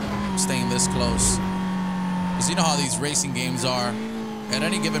we keep staying this close. Because you know how these racing games are. At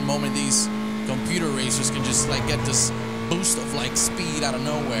any given moment, these computer racers can just like get this boost of like speed out of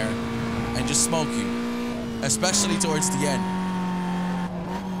nowhere and just smoke you. Especially towards the end.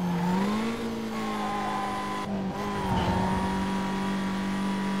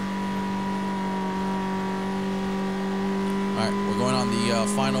 Alright, we're going on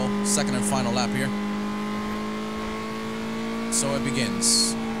the second and final lap here. So it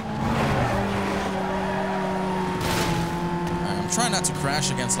begins. I'm trying not to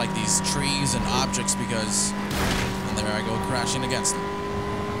crash against like these trees and objects because, and there I go crashing against them.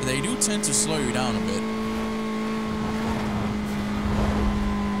 They do tend to slow you down a bit.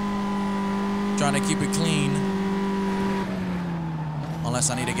 Trying to keep it clean. Unless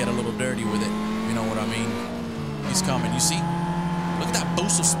I need to get a little dirty with it. You know what I mean? He's coming, you see? Look at that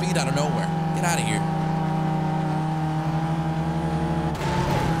boost of speed out of nowhere. Get out of here.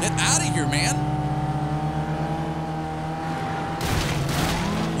 Get out of here, man.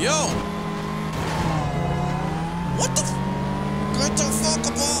 Yo. What the? Get the fuck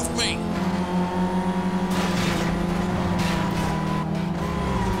up off me.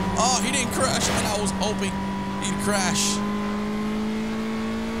 Oh, he didn't crash, and I was hoping he'd crash.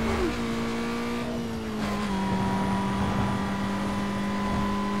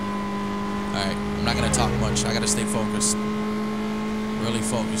 Alright, I'm not gonna talk much. I gotta stay focused. Really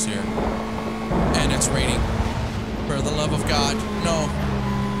focus here. And it's raining. For the love of God, no.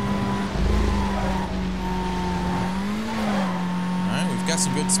 Alright, we've got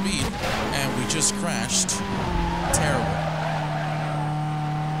some good speed. And we just crashed. Terrible.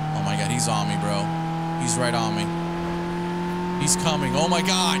 Oh my God, he's on me, bro. He's right on me. He's coming. Oh my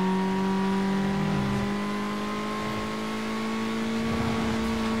God.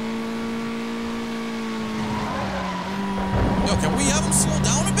 Yo, can we have him slow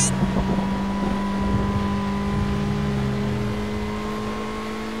down a bit?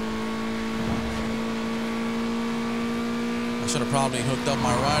 I should have probably hooked up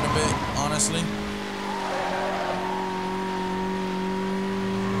my ride a bit, honestly.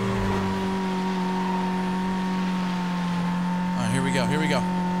 All right, here we go, here we go.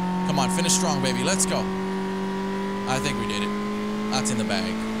 Come on, finish strong, baby. Let's go. I think we did it. That's in the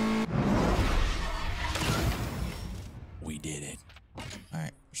bag. We did it. All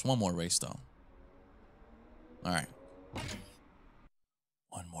right, there's one more race, though. All right.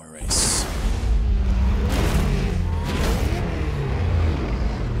 One more race.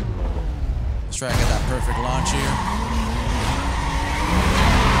 Let's try to get that perfect launch here.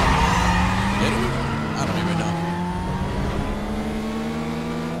 Did it? I don't even know.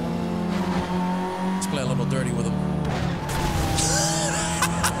 Let's play a little dirty with him.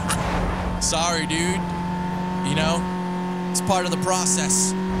 Sorry, dude. You know, it's part of the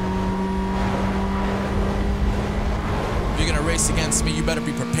process. If you're gonna race against me, you better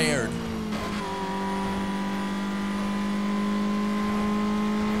be prepared.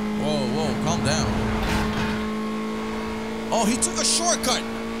 Whoa, whoa, calm down. Oh, he took a shortcut.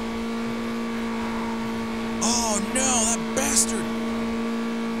 Oh no, that bastard.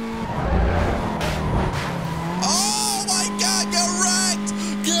 Oh my God, get wrecked!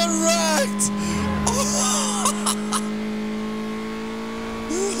 Get wrecked! Oh my God.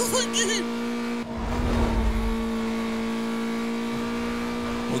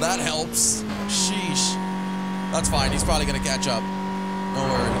 Well, that helps. Sheesh. That's fine, he's probably gonna catch up. No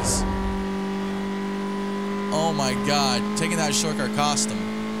worries. Oh my God, taking that shortcut cost him.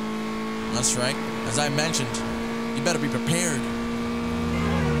 That's right. As I mentioned, you better be prepared.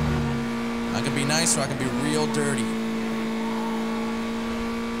 I can be nice or I can be real dirty.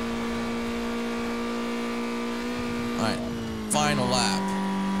 All right, final lap.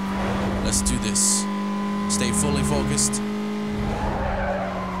 Let's do this. Stay fully focused.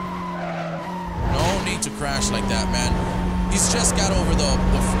 No need to crash like that, man. He's just got over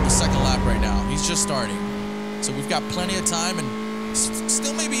the second lap right now. He's just starting. So we've got plenty of time and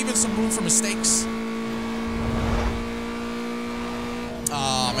still maybe even some room for mistakes.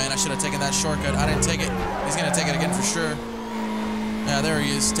 Oh man, I should have taken that shortcut. I didn't take it. He's gonna take it again for sure. Yeah, there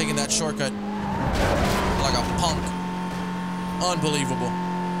he is, taking that shortcut. Like a punk. Unbelievable.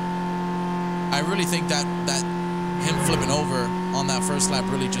 I really think that him flipping over on that first lap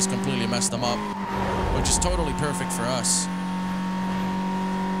really just completely messed him up. Which is totally perfect for us.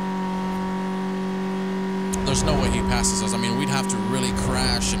 There's no way he passes us. I mean, we'd have to really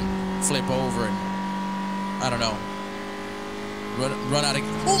crash and flip over and, I don't know, run out of...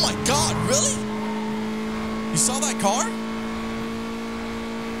 Oh my God, really? You saw that car?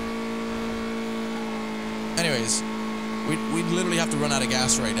 Anyways, we'd literally have to run out of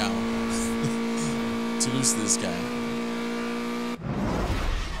gas right now to lose this guy.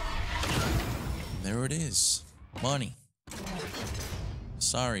 There it is. Money.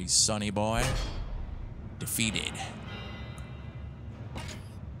 Sorry, sonny boy. Defeated.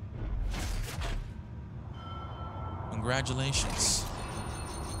 Congratulations.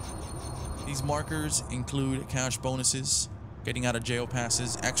 These markers include cash bonuses, getting out of jail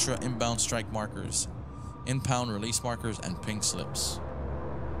passes, extra inbound strike markers, in-pound release markers, and pink slips.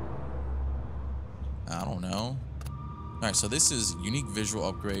 I don't know. Alright, so this is unique visual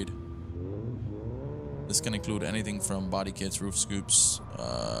upgrade. This can include anything from body kits, roof scoops,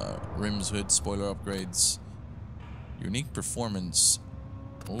 rims, hood, spoiler upgrades. Unique performance.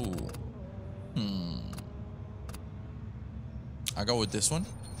 Ooh. I go with this one.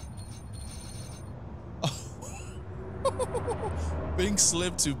 Pink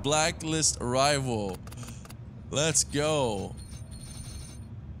slip to Blacklist arrival. Let's go.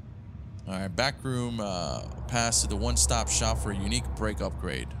 All right, back room pass to the one-stop shop for a unique brake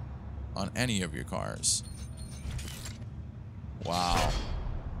upgrade on any of your cars. Wow.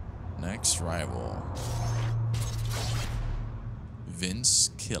 Next rival. Vince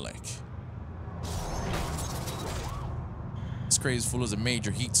Killick. This crazy fool is a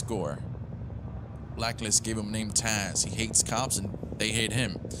major heat score. Blacklist gave him name Taz. He hates cops and they hate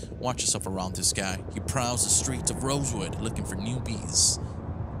him. Watch yourself around this guy. He prowls the streets of Rosewood looking for newbies.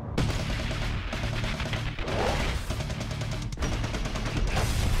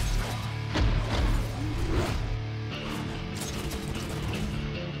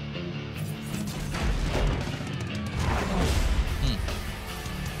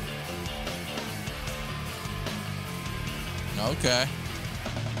 Okay.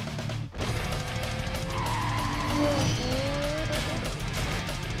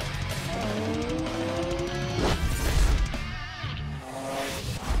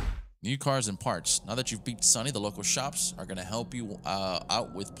 New cars and parts. Now that you've beat Sonny, the local shops are going to help you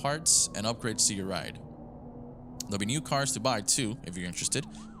out with parts and upgrades to your ride. There'll be new cars to buy too, if you're interested.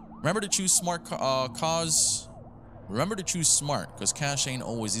 Remember to choose smart cars. Remember to choose smart, because cash ain't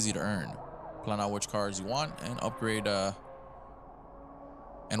always easy to earn. Plan out which cars you want and upgrade.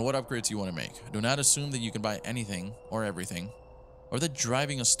 And what upgrades you want to make. Do not assume that you can buy anything or everything, or that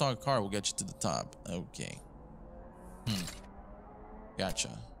driving a stock car will get you to the top. Okay. Gotcha.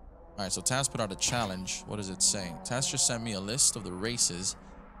 All right, so Taz put out a challenge. What does it say? Taz just sent me a list of the races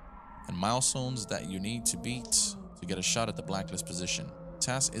and milestones that you need to beat to get a shot at the Blacklist position.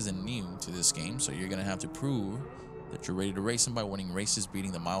 Taz isn't new to this game, so you're gonna have to prove that you're ready to race him by winning races,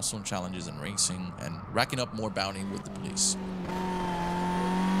 beating the milestone challenges, and racing and racking up more bounty with the police.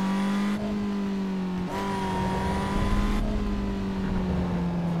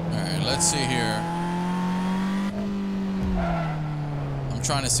 Let's see here. I'm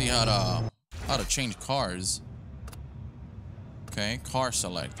trying to see how to change cars. Okay, car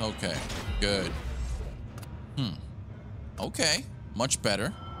select. Okay, good. Okay, much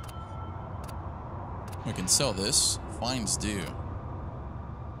better. We can sell this. Fines due.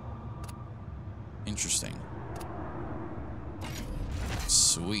 Interesting.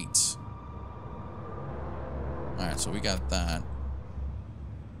 Sweet. All right, so we got that.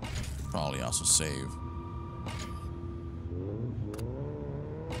 Probably also save.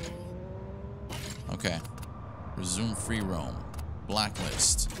 Okay. Resume free roam.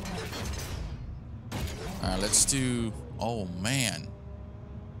 Blacklist. Alright, let's do... Oh, man.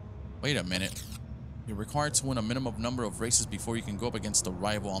 Wait a minute. You're required to win a minimum number of races before you can go up against a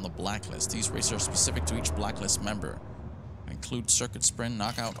rival on the Blacklist. These races are specific to each Blacklist member. Include circuit sprint,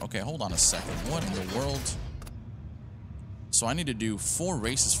 knockout. Okay, hold on a second. What in the world... So I need to do 4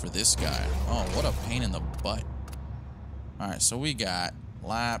 races for this guy. Oh, what a pain in the butt. Alright, so we got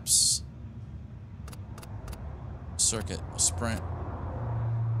laps, circuit, sprint,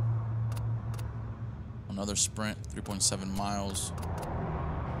 another sprint, 3.7 miles.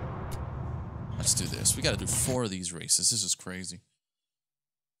 Let's do this. We got to do 4 of these races. This is crazy.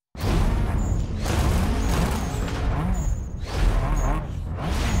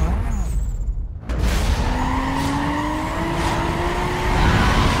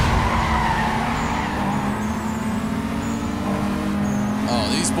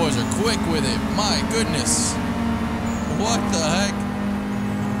 These boys are quick with it. My goodness. What the heck?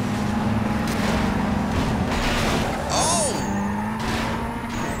 Oh!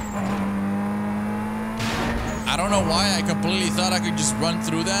 I don't know why I completely thought I could just run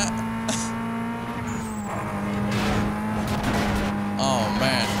through that. Oh,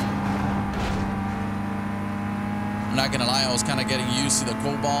 man. I'm not gonna lie, I was kind of getting used to the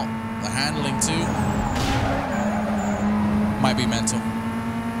cobalt, the handling too. Might be mental.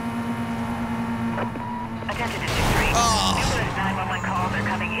 Attention District 3. Numerous 911 calls are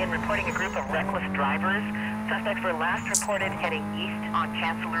coming in reporting a group of reckless drivers. Suspects were last reported heading east on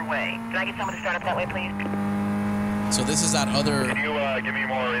Chancellor Way. Can I get someone to start up that way, please? So this is that other... Can you give me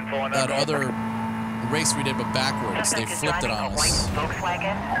more info on that? That other race we did, but backwards. They flipped it on us. White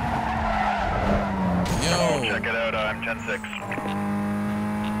Volkswagen. Yo. Check it out. I'm 10-6.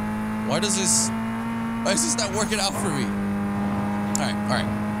 Why is this not working out for me? All right.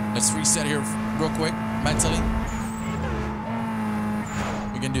 Let's reset here real quick, mentally.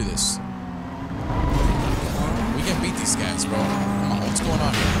 We can do this. We can beat these guys, bro. Come on, what's going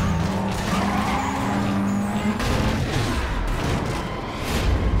on here?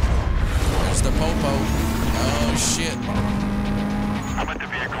 There's the popo. Oh, shit. I'm at the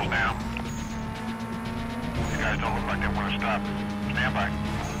vehicle now. These guys don't look like they want to stop. Stand by.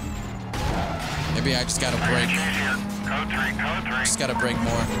 Maybe I just gotta brake. Code 3, code 3. Just gotta brake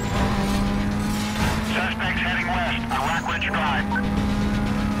more. Suspects heading west on Rockport Drive.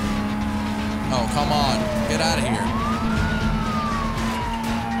 Oh, come on. Get out of here.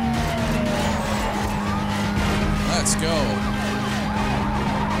 Let's go.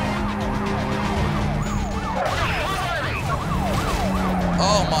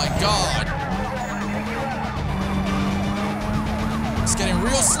 Oh my God. It's getting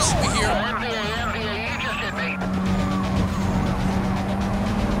real sloppy here. You just hit me.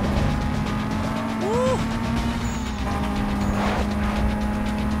 Woo.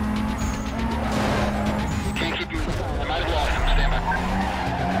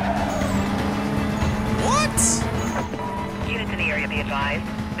 What? Units in the area be advised.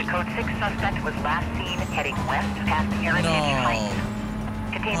 The code 6 suspect was last seen heading west past Heritage Heights.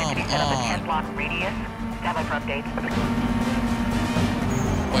 Containment to be set up a 10-block radius. Stand by for updates.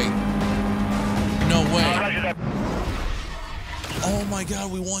 Wait. No way. Oh my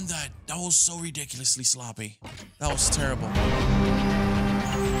God, we won that. That was so ridiculously sloppy. That was terrible.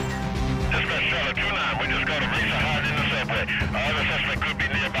 Dispatch Charlotte 2-9. We just got a racer hide in the subway. Other suspect could be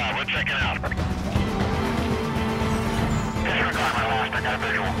nearby. We're checking out. Disregard my last. I got a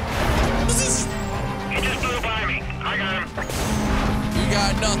visual. He just blew by me. I got him. You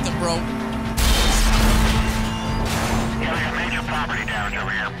got nothing, bro. Yeah, we got major property damage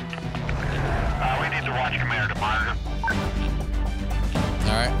over here. We need the watch commander to monitor.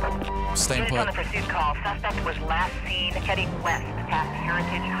 All right. Stay Units put. on the pursuit call. Suspect was last seen heading west past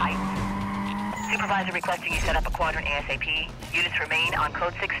Heritage Heights. Supervisor requesting you set up a quadrant ASAP. Units remain on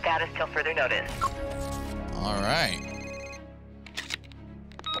code 6 status till further notice. All right.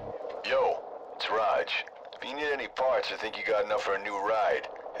 Yo, it's Raj. If you need any parts or think you got enough for a new ride,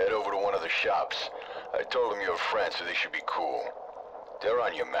 head over to one of the shops. I told them you're a friend, so they should be cool. They're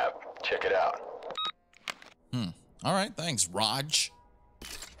on your map. Check it out. All right, thanks, Raj.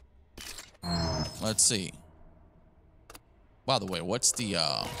 Let's see. By the way, what's the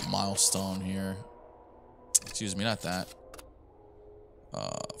milestone here? Excuse me, not that.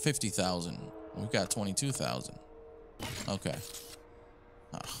 50,000. We've got 22,000. Okay.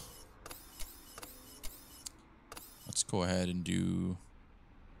 Let's go ahead and do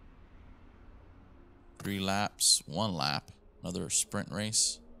 3 laps, 1 lap, another sprint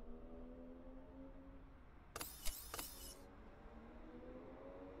race.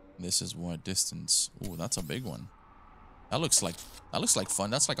 This is what distance. Ooh, that's a big one. That looks like fun.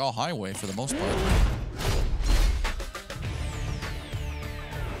 That's like all highway for the most part.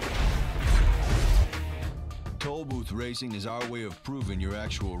 Toll booth racing is our way of proving your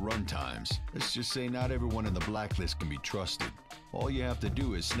actual run times. Let's just say not everyone in the blacklist can be trusted. All you have to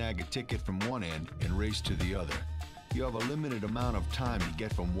do is snag a ticket from one end and race to the other. You have a limited amount of time to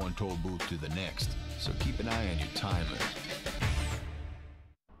get from one toll booth to the next, so keep an eye on your timer.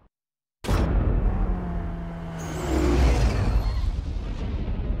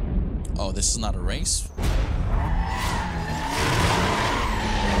 Oh, this is not a race?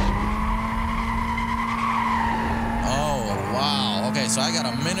 Oh, wow. Okay, so I got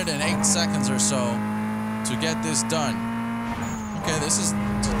a minute and 8 seconds or so to get this done. Okay, this is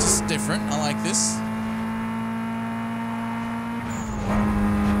just different. I like this.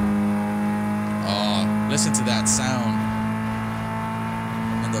 Oh, listen to that sound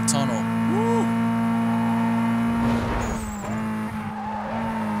in the tunnel. Woo!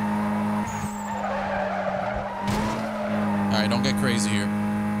 All right, don't get crazy here.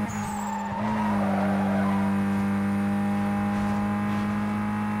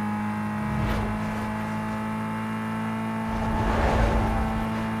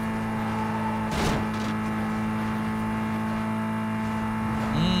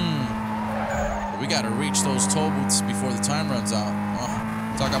 We got to reach those toll booths before the time runs out.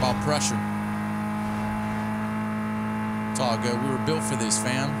 Oh, talk about pressure. It's all good. We were built for this,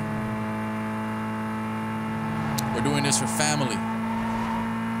 fam. We're doing this for family.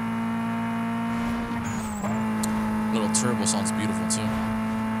 Little turbo sounds beautiful too.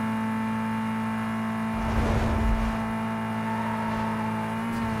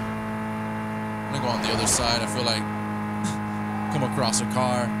 I'm gonna go on the other side. I feel like come across a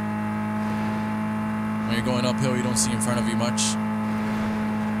car. When you're going uphill, you don't see in front of you much.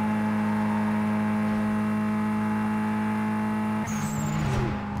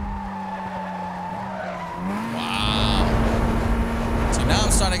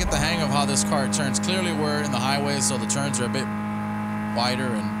 Trying to get the hang of how this car turns. Clearly we're in the highway, so the turns are a bit wider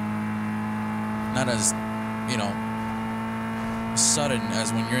and not as, you know, sudden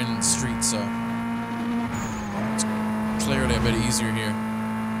as when you're in the street, so it's clearly a bit easier here.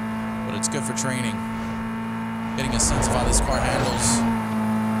 But it's good for training. Getting a sense of how this car handles.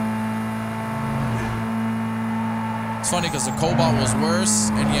 funny because the Cobalt was worse,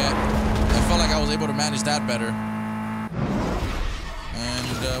 and yet I felt like I was able to manage that better.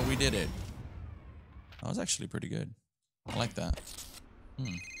 And we did it. That was actually pretty good. I like that.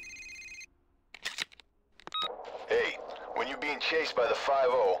 Hey, when you're being chased by the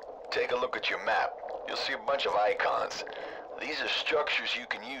 5-0, take a look at your map. You'll see a bunch of icons. These are structures you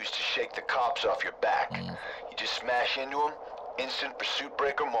can use to shake the cops off your back. You just smash into them, instant pursuit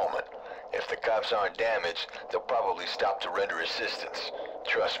breaker moment. If the cops aren't damaged, they'll probably stop to render assistance.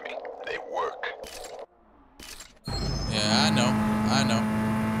 Trust me, they work. Yeah, I know.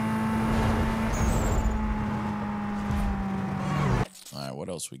 Alright, what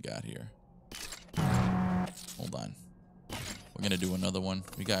else we got here? Hold on. We're gonna do another one.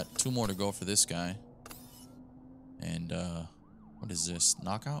 We got 2 more to go for this guy. And, what is this?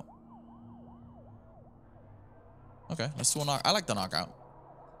 Knockout? Okay, let's do a knock. I like the knockout.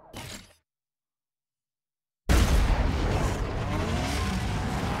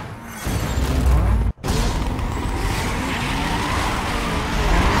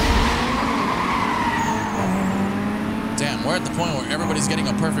 Damn, we're at the point where everybody's getting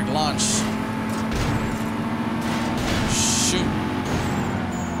a perfect launch. Shoot.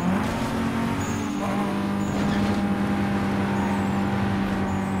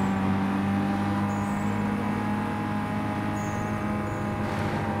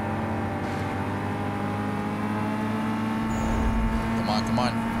 Come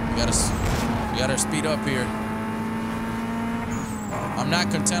on. We gotta speed up here. I'm not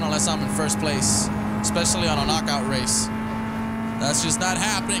content unless I'm in first place, especially on a knockout race. That's just not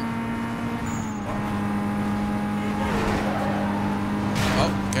happening.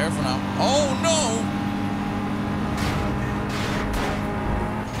 Oh, careful now. Oh no!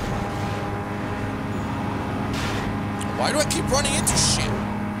 Why do I keep running into shit?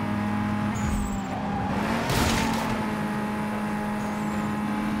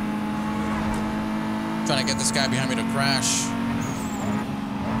 Trying to get this guy behind me to crash.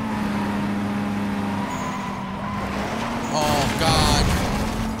 Oh, God.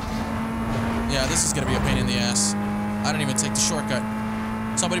 Yeah, this is going to be a pain in the ass. I didn't even take the shortcut.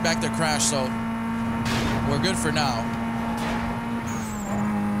 Somebody back there crashed, so we're good for now.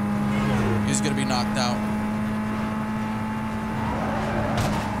 He's going to be knocked out.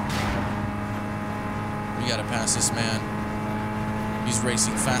 We got to pass this man. He's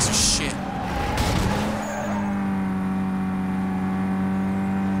racing fast as shit.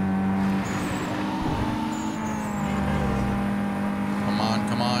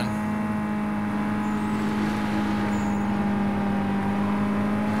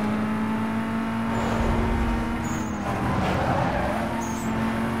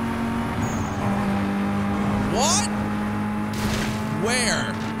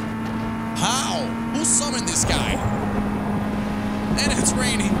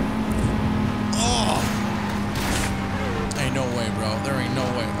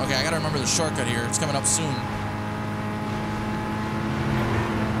 Shortcut here. It's coming up soon.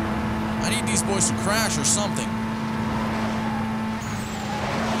 I need these boys to crash or something.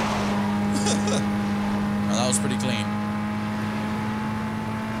 Well, that was pretty clean.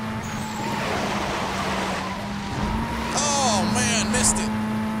 Oh, man, missed it.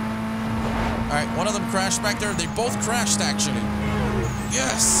 All right, one of them crashed back there. They both crashed, actually.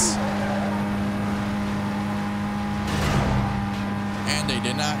 Yes. And they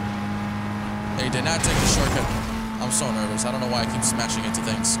did not. They did not take the shortcut. I'm so nervous. I don't know why I keep smashing into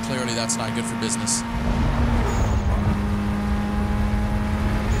things. Clearly, that's not good for business.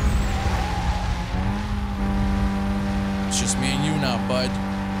 It's just me and you now, bud.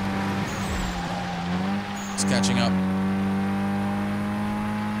 It's catching up.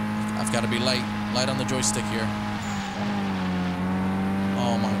 I've got to be light. Light on the joystick here.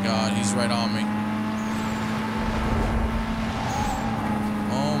 Oh my God, he's right on me.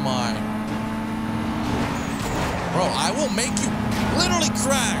 Oh my. Bro, I will make you literally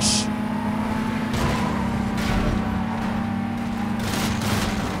crash.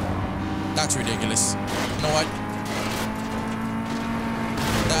 That's ridiculous. You know what?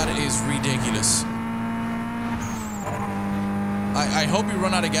 That is ridiculous. I hope you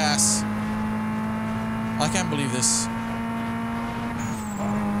run out of gas. I can't believe this.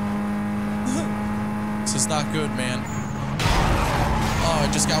 This is not good, man. Oh,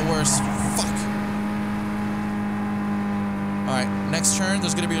 it just got worse. Fuck. Alright, next turn,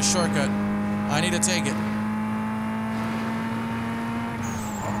 there's gonna be a shortcut. I need to take it.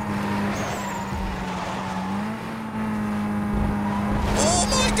 Oh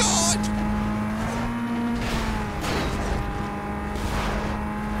my God!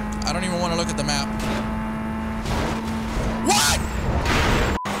 I don't even want to look at the map.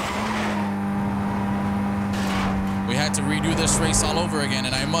 had to redo this race all over again,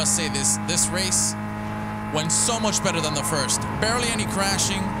 and I must say this race went so much better than the first. Barely any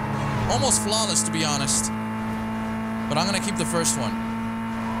crashing, almost flawless to be honest. But I'm gonna keep the first one.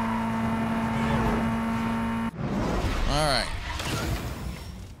 All right.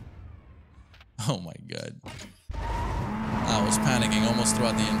 Oh my God. I was panicking almost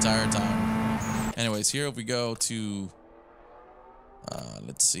throughout the entire time. Anyways, here we go to,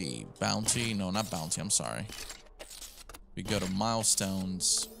 let's see, bounty. No, not bounty, I'm sorry. We go to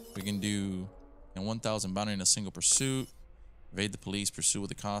milestones. We can do 1,000 bounty in a single pursuit. Evade the police, pursue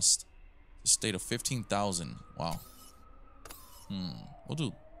with a cost. A state of 15,000. Wow. We'll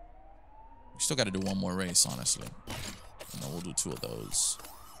do, we still got to do one more race, honestly. And then we'll do 2 of those.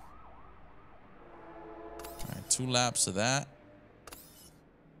 All right, 2 laps of that.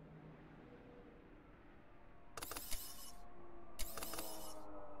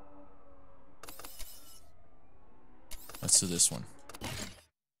 Let's do this one.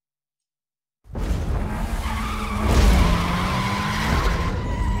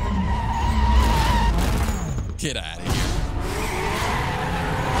 Get out of here.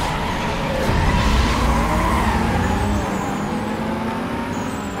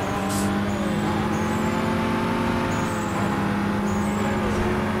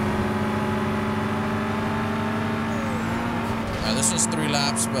 This was 3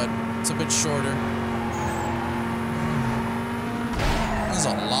 laps, but it's a bit shorter. There's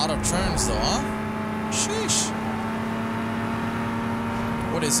a lot of turns though, huh? Sheesh.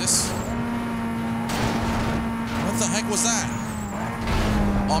 What is this? What the heck was that?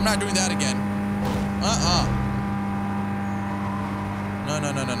 Oh, I'm not doing that again. No,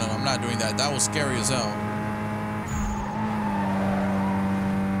 I'm not doing that. That was scary as hell.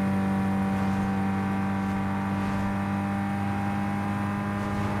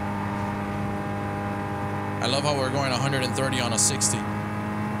 I love how we're going 130 on a 60.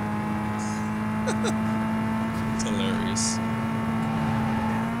 It's hilarious.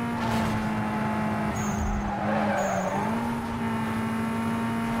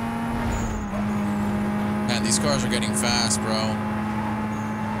 Man, these cars are getting fast, bro.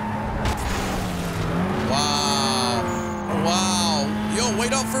 Wow. Wow. Yo,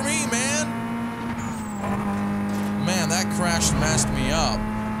 wait up for me, man. Man, that crash messed me up.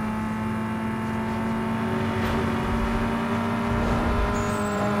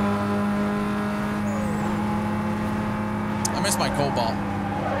 My cobalt.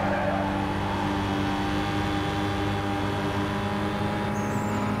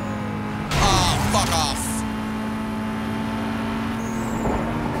 Ah, fuck off.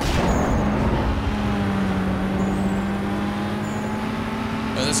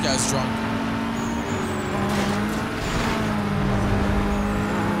 Oh, this guy's drunk.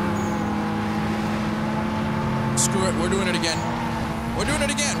 Screw it, we're doing it again. We're doing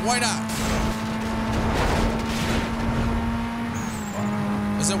it again, why not?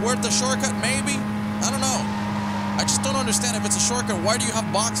 Is it worth the shortcut? Maybe. I don't know. I just don't understand if it's a shortcut. Why do you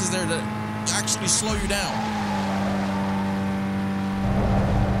have boxes there that actually slow you down?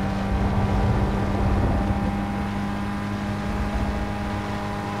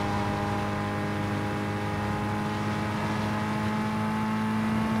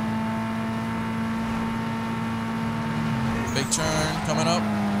 Big turn coming up.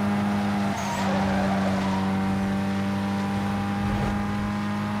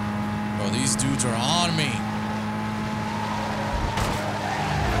 These dudes are on me.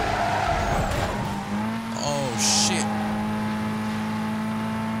 Oh, shit.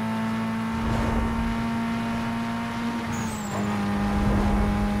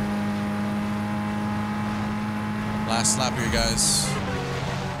 Last lap here, guys.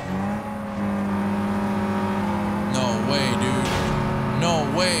 No way, dude. No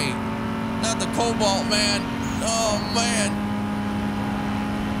way. Not the cobalt, man. Oh, man.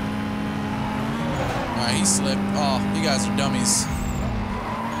 He slipped. Oh, you guys are dummies.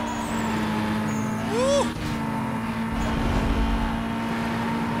 Woo!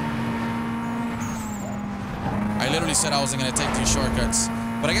 I literally said I wasn't going to take these shortcuts.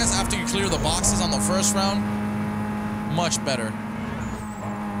 But I guess after you clear the boxes on the first round, much better.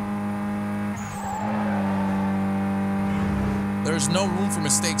 There's no room for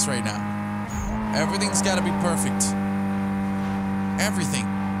mistakes right now. Everything's got to be perfect. Everything.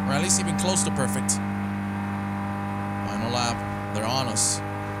 Or at least even close to perfect. Lap. They're on us.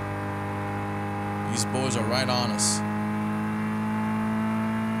 These boys are right on us.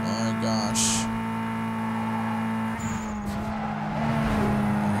 Oh gosh.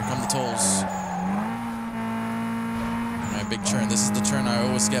 Here come the tolls. My big turn. This is the turn I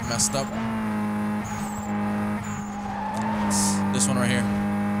always get messed up. This one right here.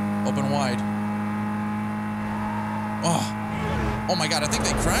 Open wide. Oh my God, I think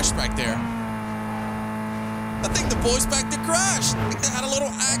they crashed back there. I think the boys back there crashed. I think they had a little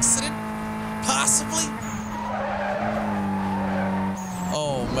accident, possibly.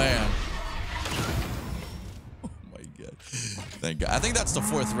 Oh man. Oh my God. Thank God. I think that's the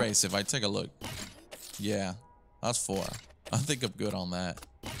 4th race if I take a look. Yeah, that's 4. I think I'm good on that.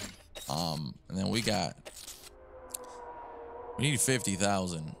 And then we need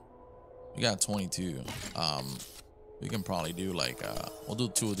 50,000. We got 22. We can probably do like, we'll do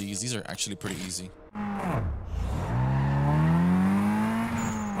 2 of these. These are actually pretty easy.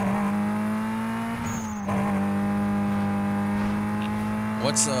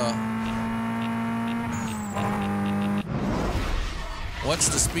 What's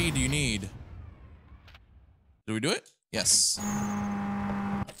the speed you need? Did we do it? Yes. All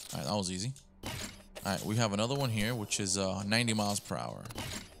right, that was easy. All right, we have another one here, which is 90 miles per hour.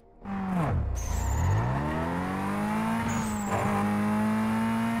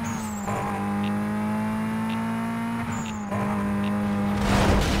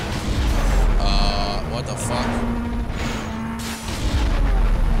 What the fuck?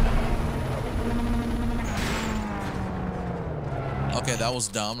 Okay, that was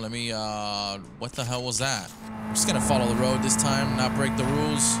dumb. Let me, what the hell was that? I'm just gonna follow the road this time, not break the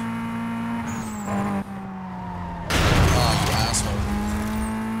rules. Oh, you asshole.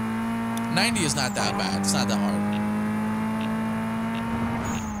 90 is not that bad. It's not that hard.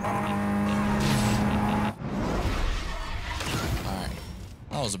 Alright.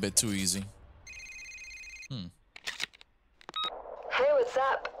 That was a bit too easy. Hey, what's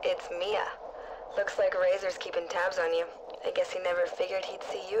up? It's Mia. Looks like Razor's keeping tabs on you. I guess he never figured he'd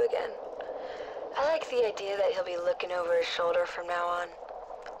see you again. I like the idea that he'll be looking over his shoulder from now on.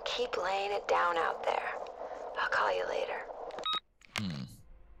 Keep laying it down out there. I'll call you later.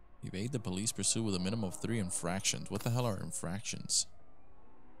 Evade the police pursuit with a minimum of 3 infractions. What the hell are infractions?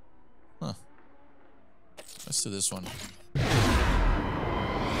 Huh. Let's do this one.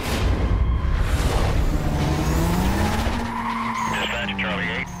 Dispatch, Charlie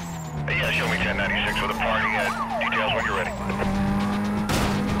 8. Yeah, show me 1096 with a party. Details when you're ready.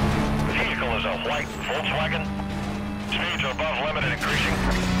 The vehicle is a white Volkswagen. Speeds are above limit and increasing.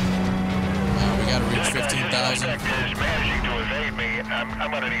 We gotta reach 15,000. Suspect is managing to evade me.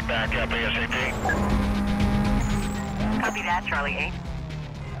 I'm gonna need backup ASAP. Copy that, Charlie 8.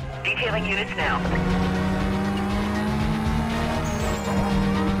 Detailing units now.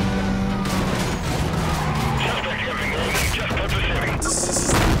 Suspect giving a just put the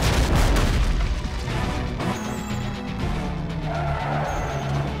city.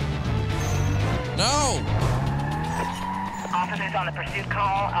 No! Officers on the pursuit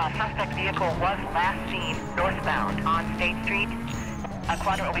call. Suspect vehicle was last seen northbound on State Street. A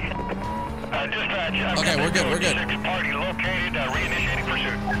quadrant will be... Dispatch. Okay, we're good, we're good. Party located. Reinitiating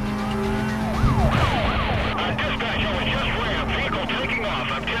pursuit. Dispatch, I was just rammed. Vehicle taking off.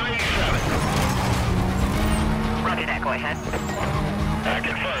 I'm 1087. Roger that, go ahead.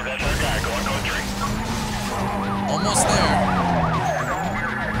 Confirmed. That's our guy. Going code 3. Almost there.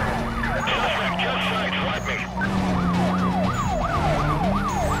 Suspect just sideswiped me.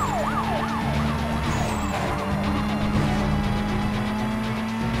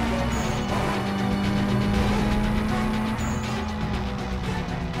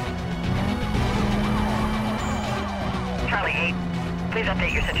 Charlie 8, please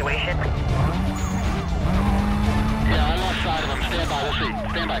update your situation. Yeah, I lost sight of him. Stand by. Let's see.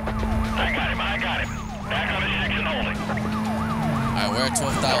 Stand by. I got him. Back on his 6 and holding. Alright, we're at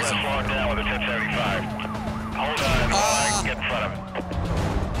 12,000. Slow down with a 1075. Hold on while I can get in front of him.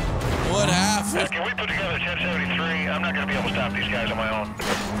 What happened? Can we put together 1073? I'm not going to be able to stop these guys on my own.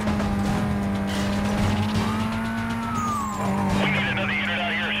 We need another unit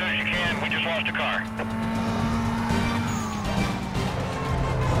out here as soon as you can. We just lost a car.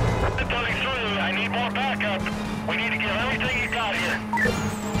 The 33, I need more backup. We need to get everything you got here.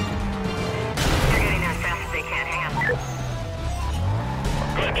 They're getting there as fast as they can. Hang on.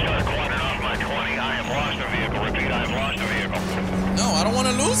 Go ahead and start quadrant off my 20. I have lost a vehicle. Repeat, I have lost a vehicle. No, I don't want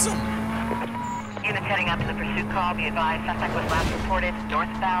to lose him. Units heading up to the pursuit call. Be advised, suspect was last reported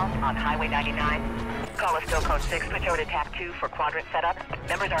northbound on Highway 99. Call is still code 6. Switch over to TAC 2 for quadrant setup.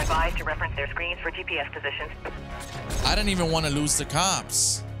 Members are advised to reference their screens for GPS positions. I didn't even want to lose the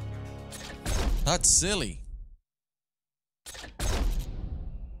cops. That's silly.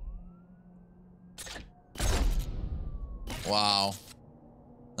 Wow.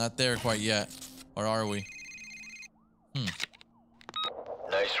 Not there quite yet. Or are we?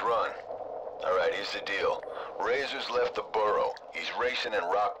 Nice run. Alright, here's the deal. Razor's left the borough. He's racing in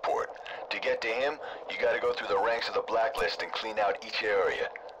Rockport. To get to him, you gotta go through the ranks of the Blacklist and clean out each area.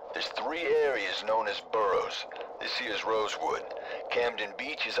 There's 3 areas known as boroughs. This here's Rosewood. Camden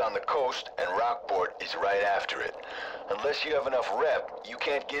Beach is on the coast, and Rockport is right after it. Unless you have enough rep, you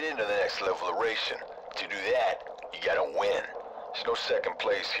can't get into the next level of racing. To do that, you gotta win. There's no second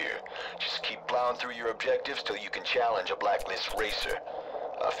place here. Just keep plowing through your objectives till you can challenge a Blacklist racer.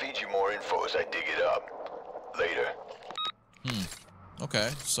 I'll feed you more info as I dig it up. Later. Okay,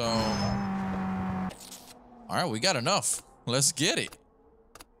 so... Alright, we got enough. Let's get it.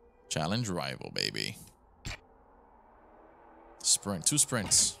 Challenge rival, baby. Sprint. 2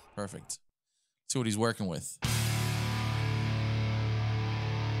 sprints. Perfect. See what he's working with.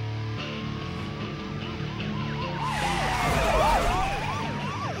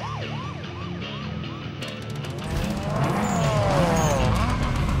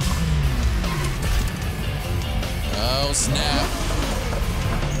 Oh, snap.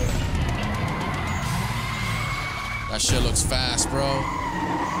 That shit looks fast, bro.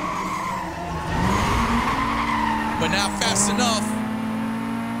 But not fast enough.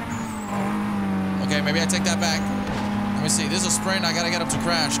 Okay, maybe I take that back. Let me see. This is a sprint. I gotta get up to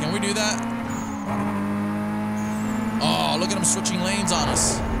crash. Can we do that? Oh, look at him switching lanes on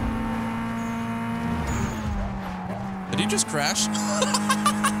us. Did he just crash?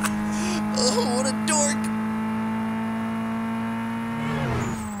 Oh, what a dork.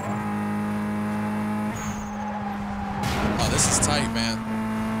 Oh, this is tight, man.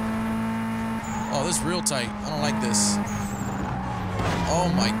 Oh, this is real tight. I don't like this. Oh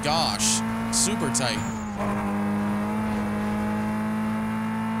my gosh. Super tight.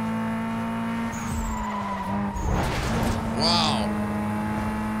 Wow.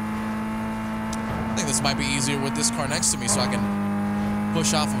 I think this might be easier with this car next to me so I can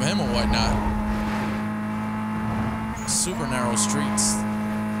push off of him or whatnot. Super narrow streets.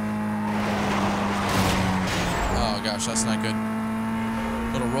 Oh gosh, that's not good.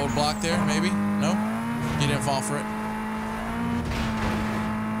 Little roadblock there, maybe? No? He didn't fall for it.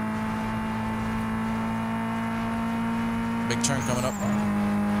 Big turn coming up.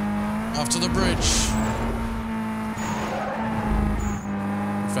 Off to the bridge.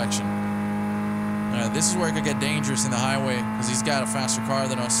 Perfection. This is where it could get dangerous in the highway because he's got a faster car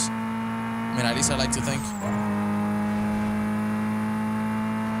than us. I mean, at least I like to think.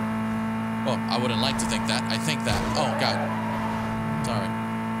 Well, I wouldn't like to think that. I think that. Oh, God. Sorry.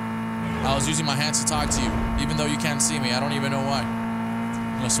 I was using my hands to talk to you, even though you can't see me. I don't even know why.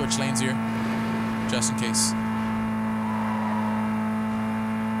 I'm gonna switch lanes here, just in case.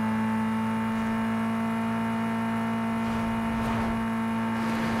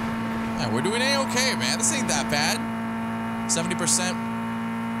 Yeah, we're doing A-okay, man. This ain't that bad. 70%.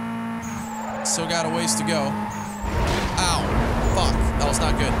 Still got a ways to go. Ow. Fuck. That was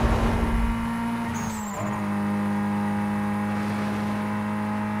not good.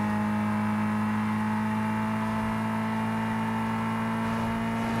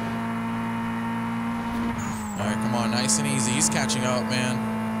 Nice and easy. He's catching up, man.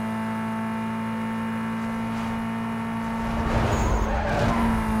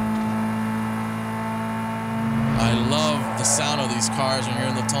 I love the sound of these cars when you're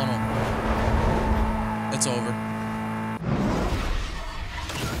in the tunnel. It's over.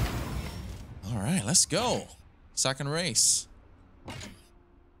 All right, let's go. Second race.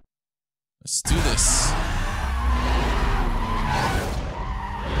 Let's do this.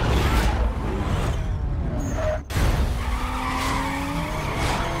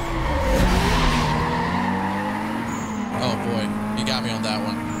 Me on that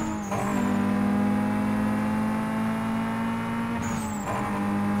one.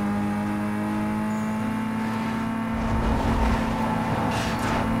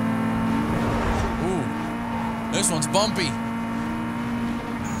 Ooh, this one's bumpy.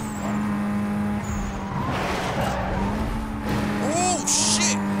 Oh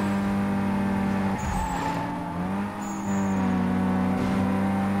shit!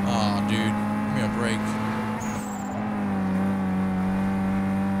 Oh, dude, give me a break.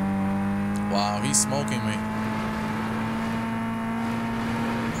 Wow, he's smoking me.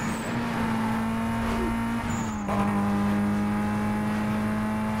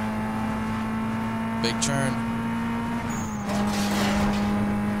 Big turn.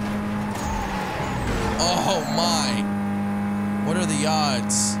 Oh my. What are the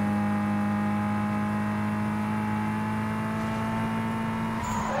odds?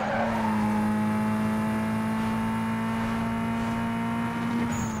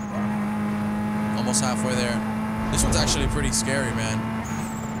 Almost halfway there. This one's actually pretty scary, man.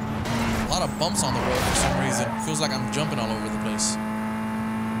 lot of bumps on the road for some reason. Feels like I'm jumping all over the place.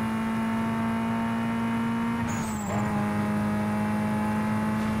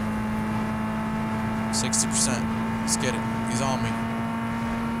 %. Let's get it. He's on me.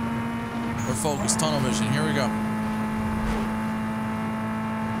 We're focused. Tunnel vision. Here we go.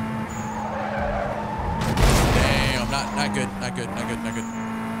 Damn. Not good. Not good. Not good. Not good.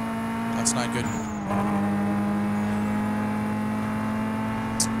 That's not good.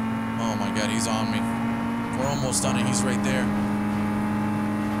 Oh my God. He's on me. We're almost done it. He's right there.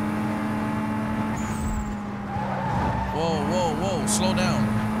 Whoa, whoa, whoa. Slow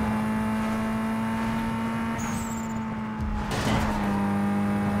down.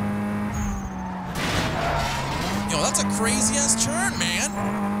 Yo, that's a crazy ass turn, man.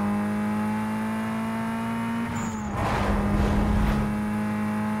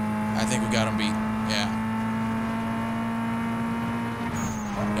 I think we got him beat. Yeah.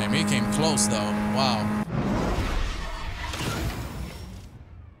 Damn, he came close though. Wow.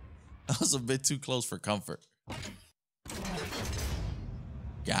 That was a bit too close for comfort.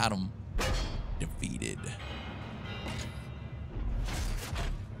 Got him. Defeated.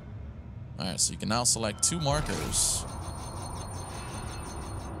 All right, so you can now select 2 markers.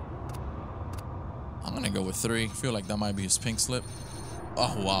 I'm gonna go with 3. I feel like that might be his pink slip.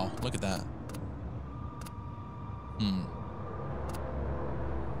 Oh, wow, look at that.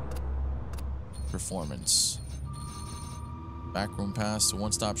 Performance. Backroom pass to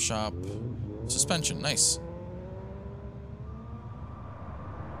one-stop shop. Suspension, nice.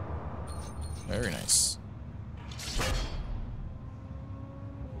 Very nice.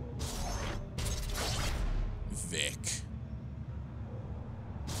 Vic.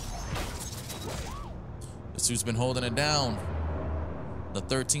 This dude's been holding it down. The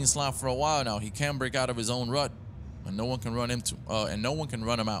 13 slot for a while now. He can't break out of his own rut, and no one can run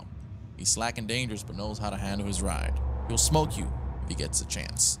him out. He's slack and dangerous, but knows how to handle his ride. He'll smoke you if he gets a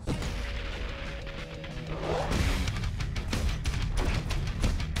chance.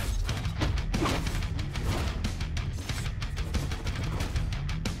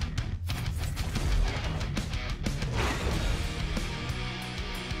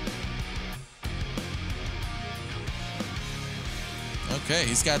 Okay,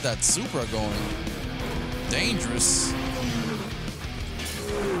 he's got that Supra going. Dangerous.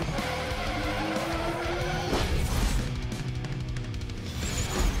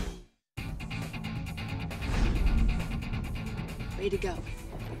 Ready to go.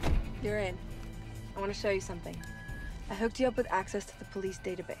 You're in. I want to show you something. I hooked you up with access to the police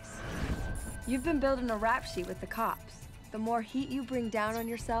database. You've been building a rap sheet with the cops. The more heat you bring down on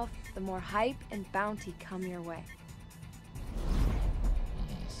yourself, the more hype and bounty come your way.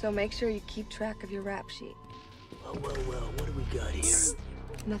 So make sure you keep track of your rap sheet. Well, what do we got here?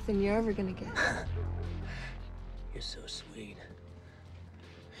 Nothing you're ever gonna get. You're so sweet.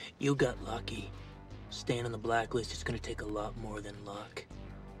 You got lucky. Staying on the blacklist is gonna take a lot more than luck.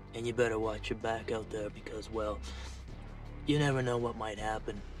 And you better watch your back out there because, well, you never know what might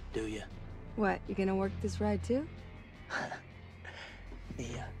happen, do you? What, you gonna work this ride too?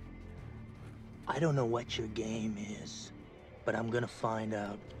 Yeah. I don't know what your game is, but I'm gonna find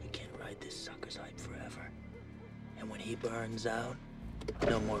out. You can't ride this sucker's hype forever. And when he burns out,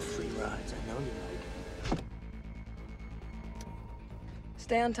 no more free rides. I know you like it.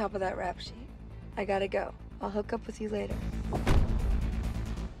 Stay on top of that rap sheet. I gotta go. I'll hook up with you later.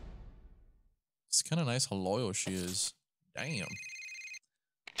 It's kind of nice how loyal she is. Damn.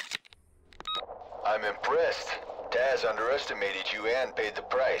 I'm impressed. Taz underestimated you and paid the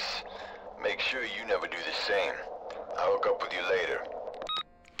price. Make sure you never do the same. I'll hook up with you later.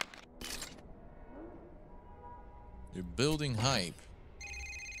 You're building hype.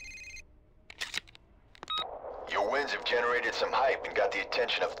 Your wins have generated some hype and got the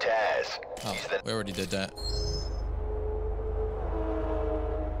attention of Taz. Oh, we already did that.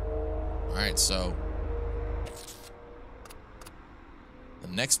 Alright, so the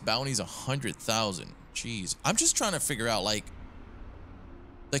next bounty's 100,000. Jeez. I'm just trying to figure out, like,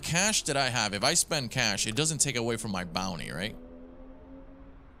 the cash that I have. If I spend cash, it doesn't take away from my bounty, right?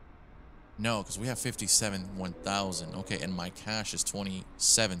 No, because we have 1,000. Okay, and my cash is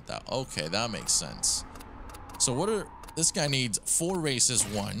 27,000. Okay, that makes sense. So what are... This guy needs 4 races,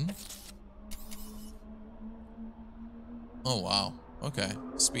 1. Oh, wow. Okay.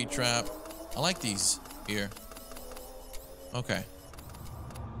 Speed trap. I like these here. Okay.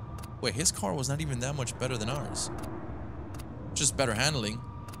 Wait, his car was not even that much better than ours. Just better handling.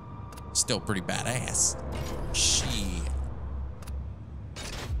 Still pretty badass. Shit.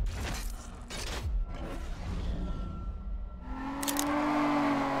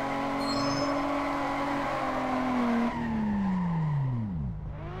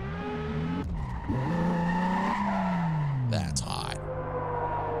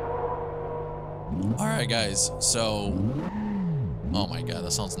 All right, guys. So, oh my God,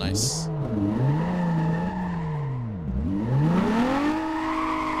 that sounds nice.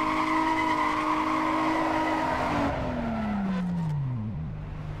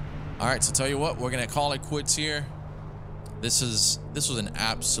 All right, so tell you what, we're gonna call it quits here. This was an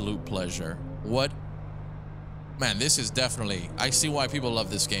absolute pleasure. What, man, this is definitely, I see why people love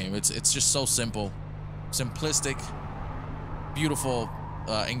this game. It's just so simple, simplistic, beautiful,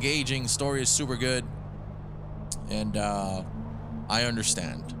 engaging. Story is super good, and I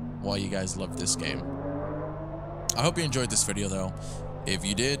understand why you guys love this game. I hope you enjoyed this video though. If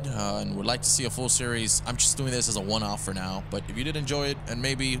you did and would like to see a full series, I'm just doing this as a one-off for now, but if you did enjoy it and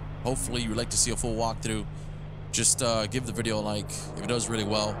maybe hopefully you would like to see a full walkthrough, just give the video a like. If it does really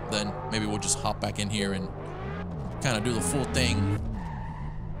well, then maybe we'll just hop back in here and kind of do the full thing.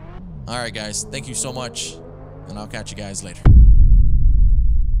 All right, guys, thank you so much, and I'll catch you guys later.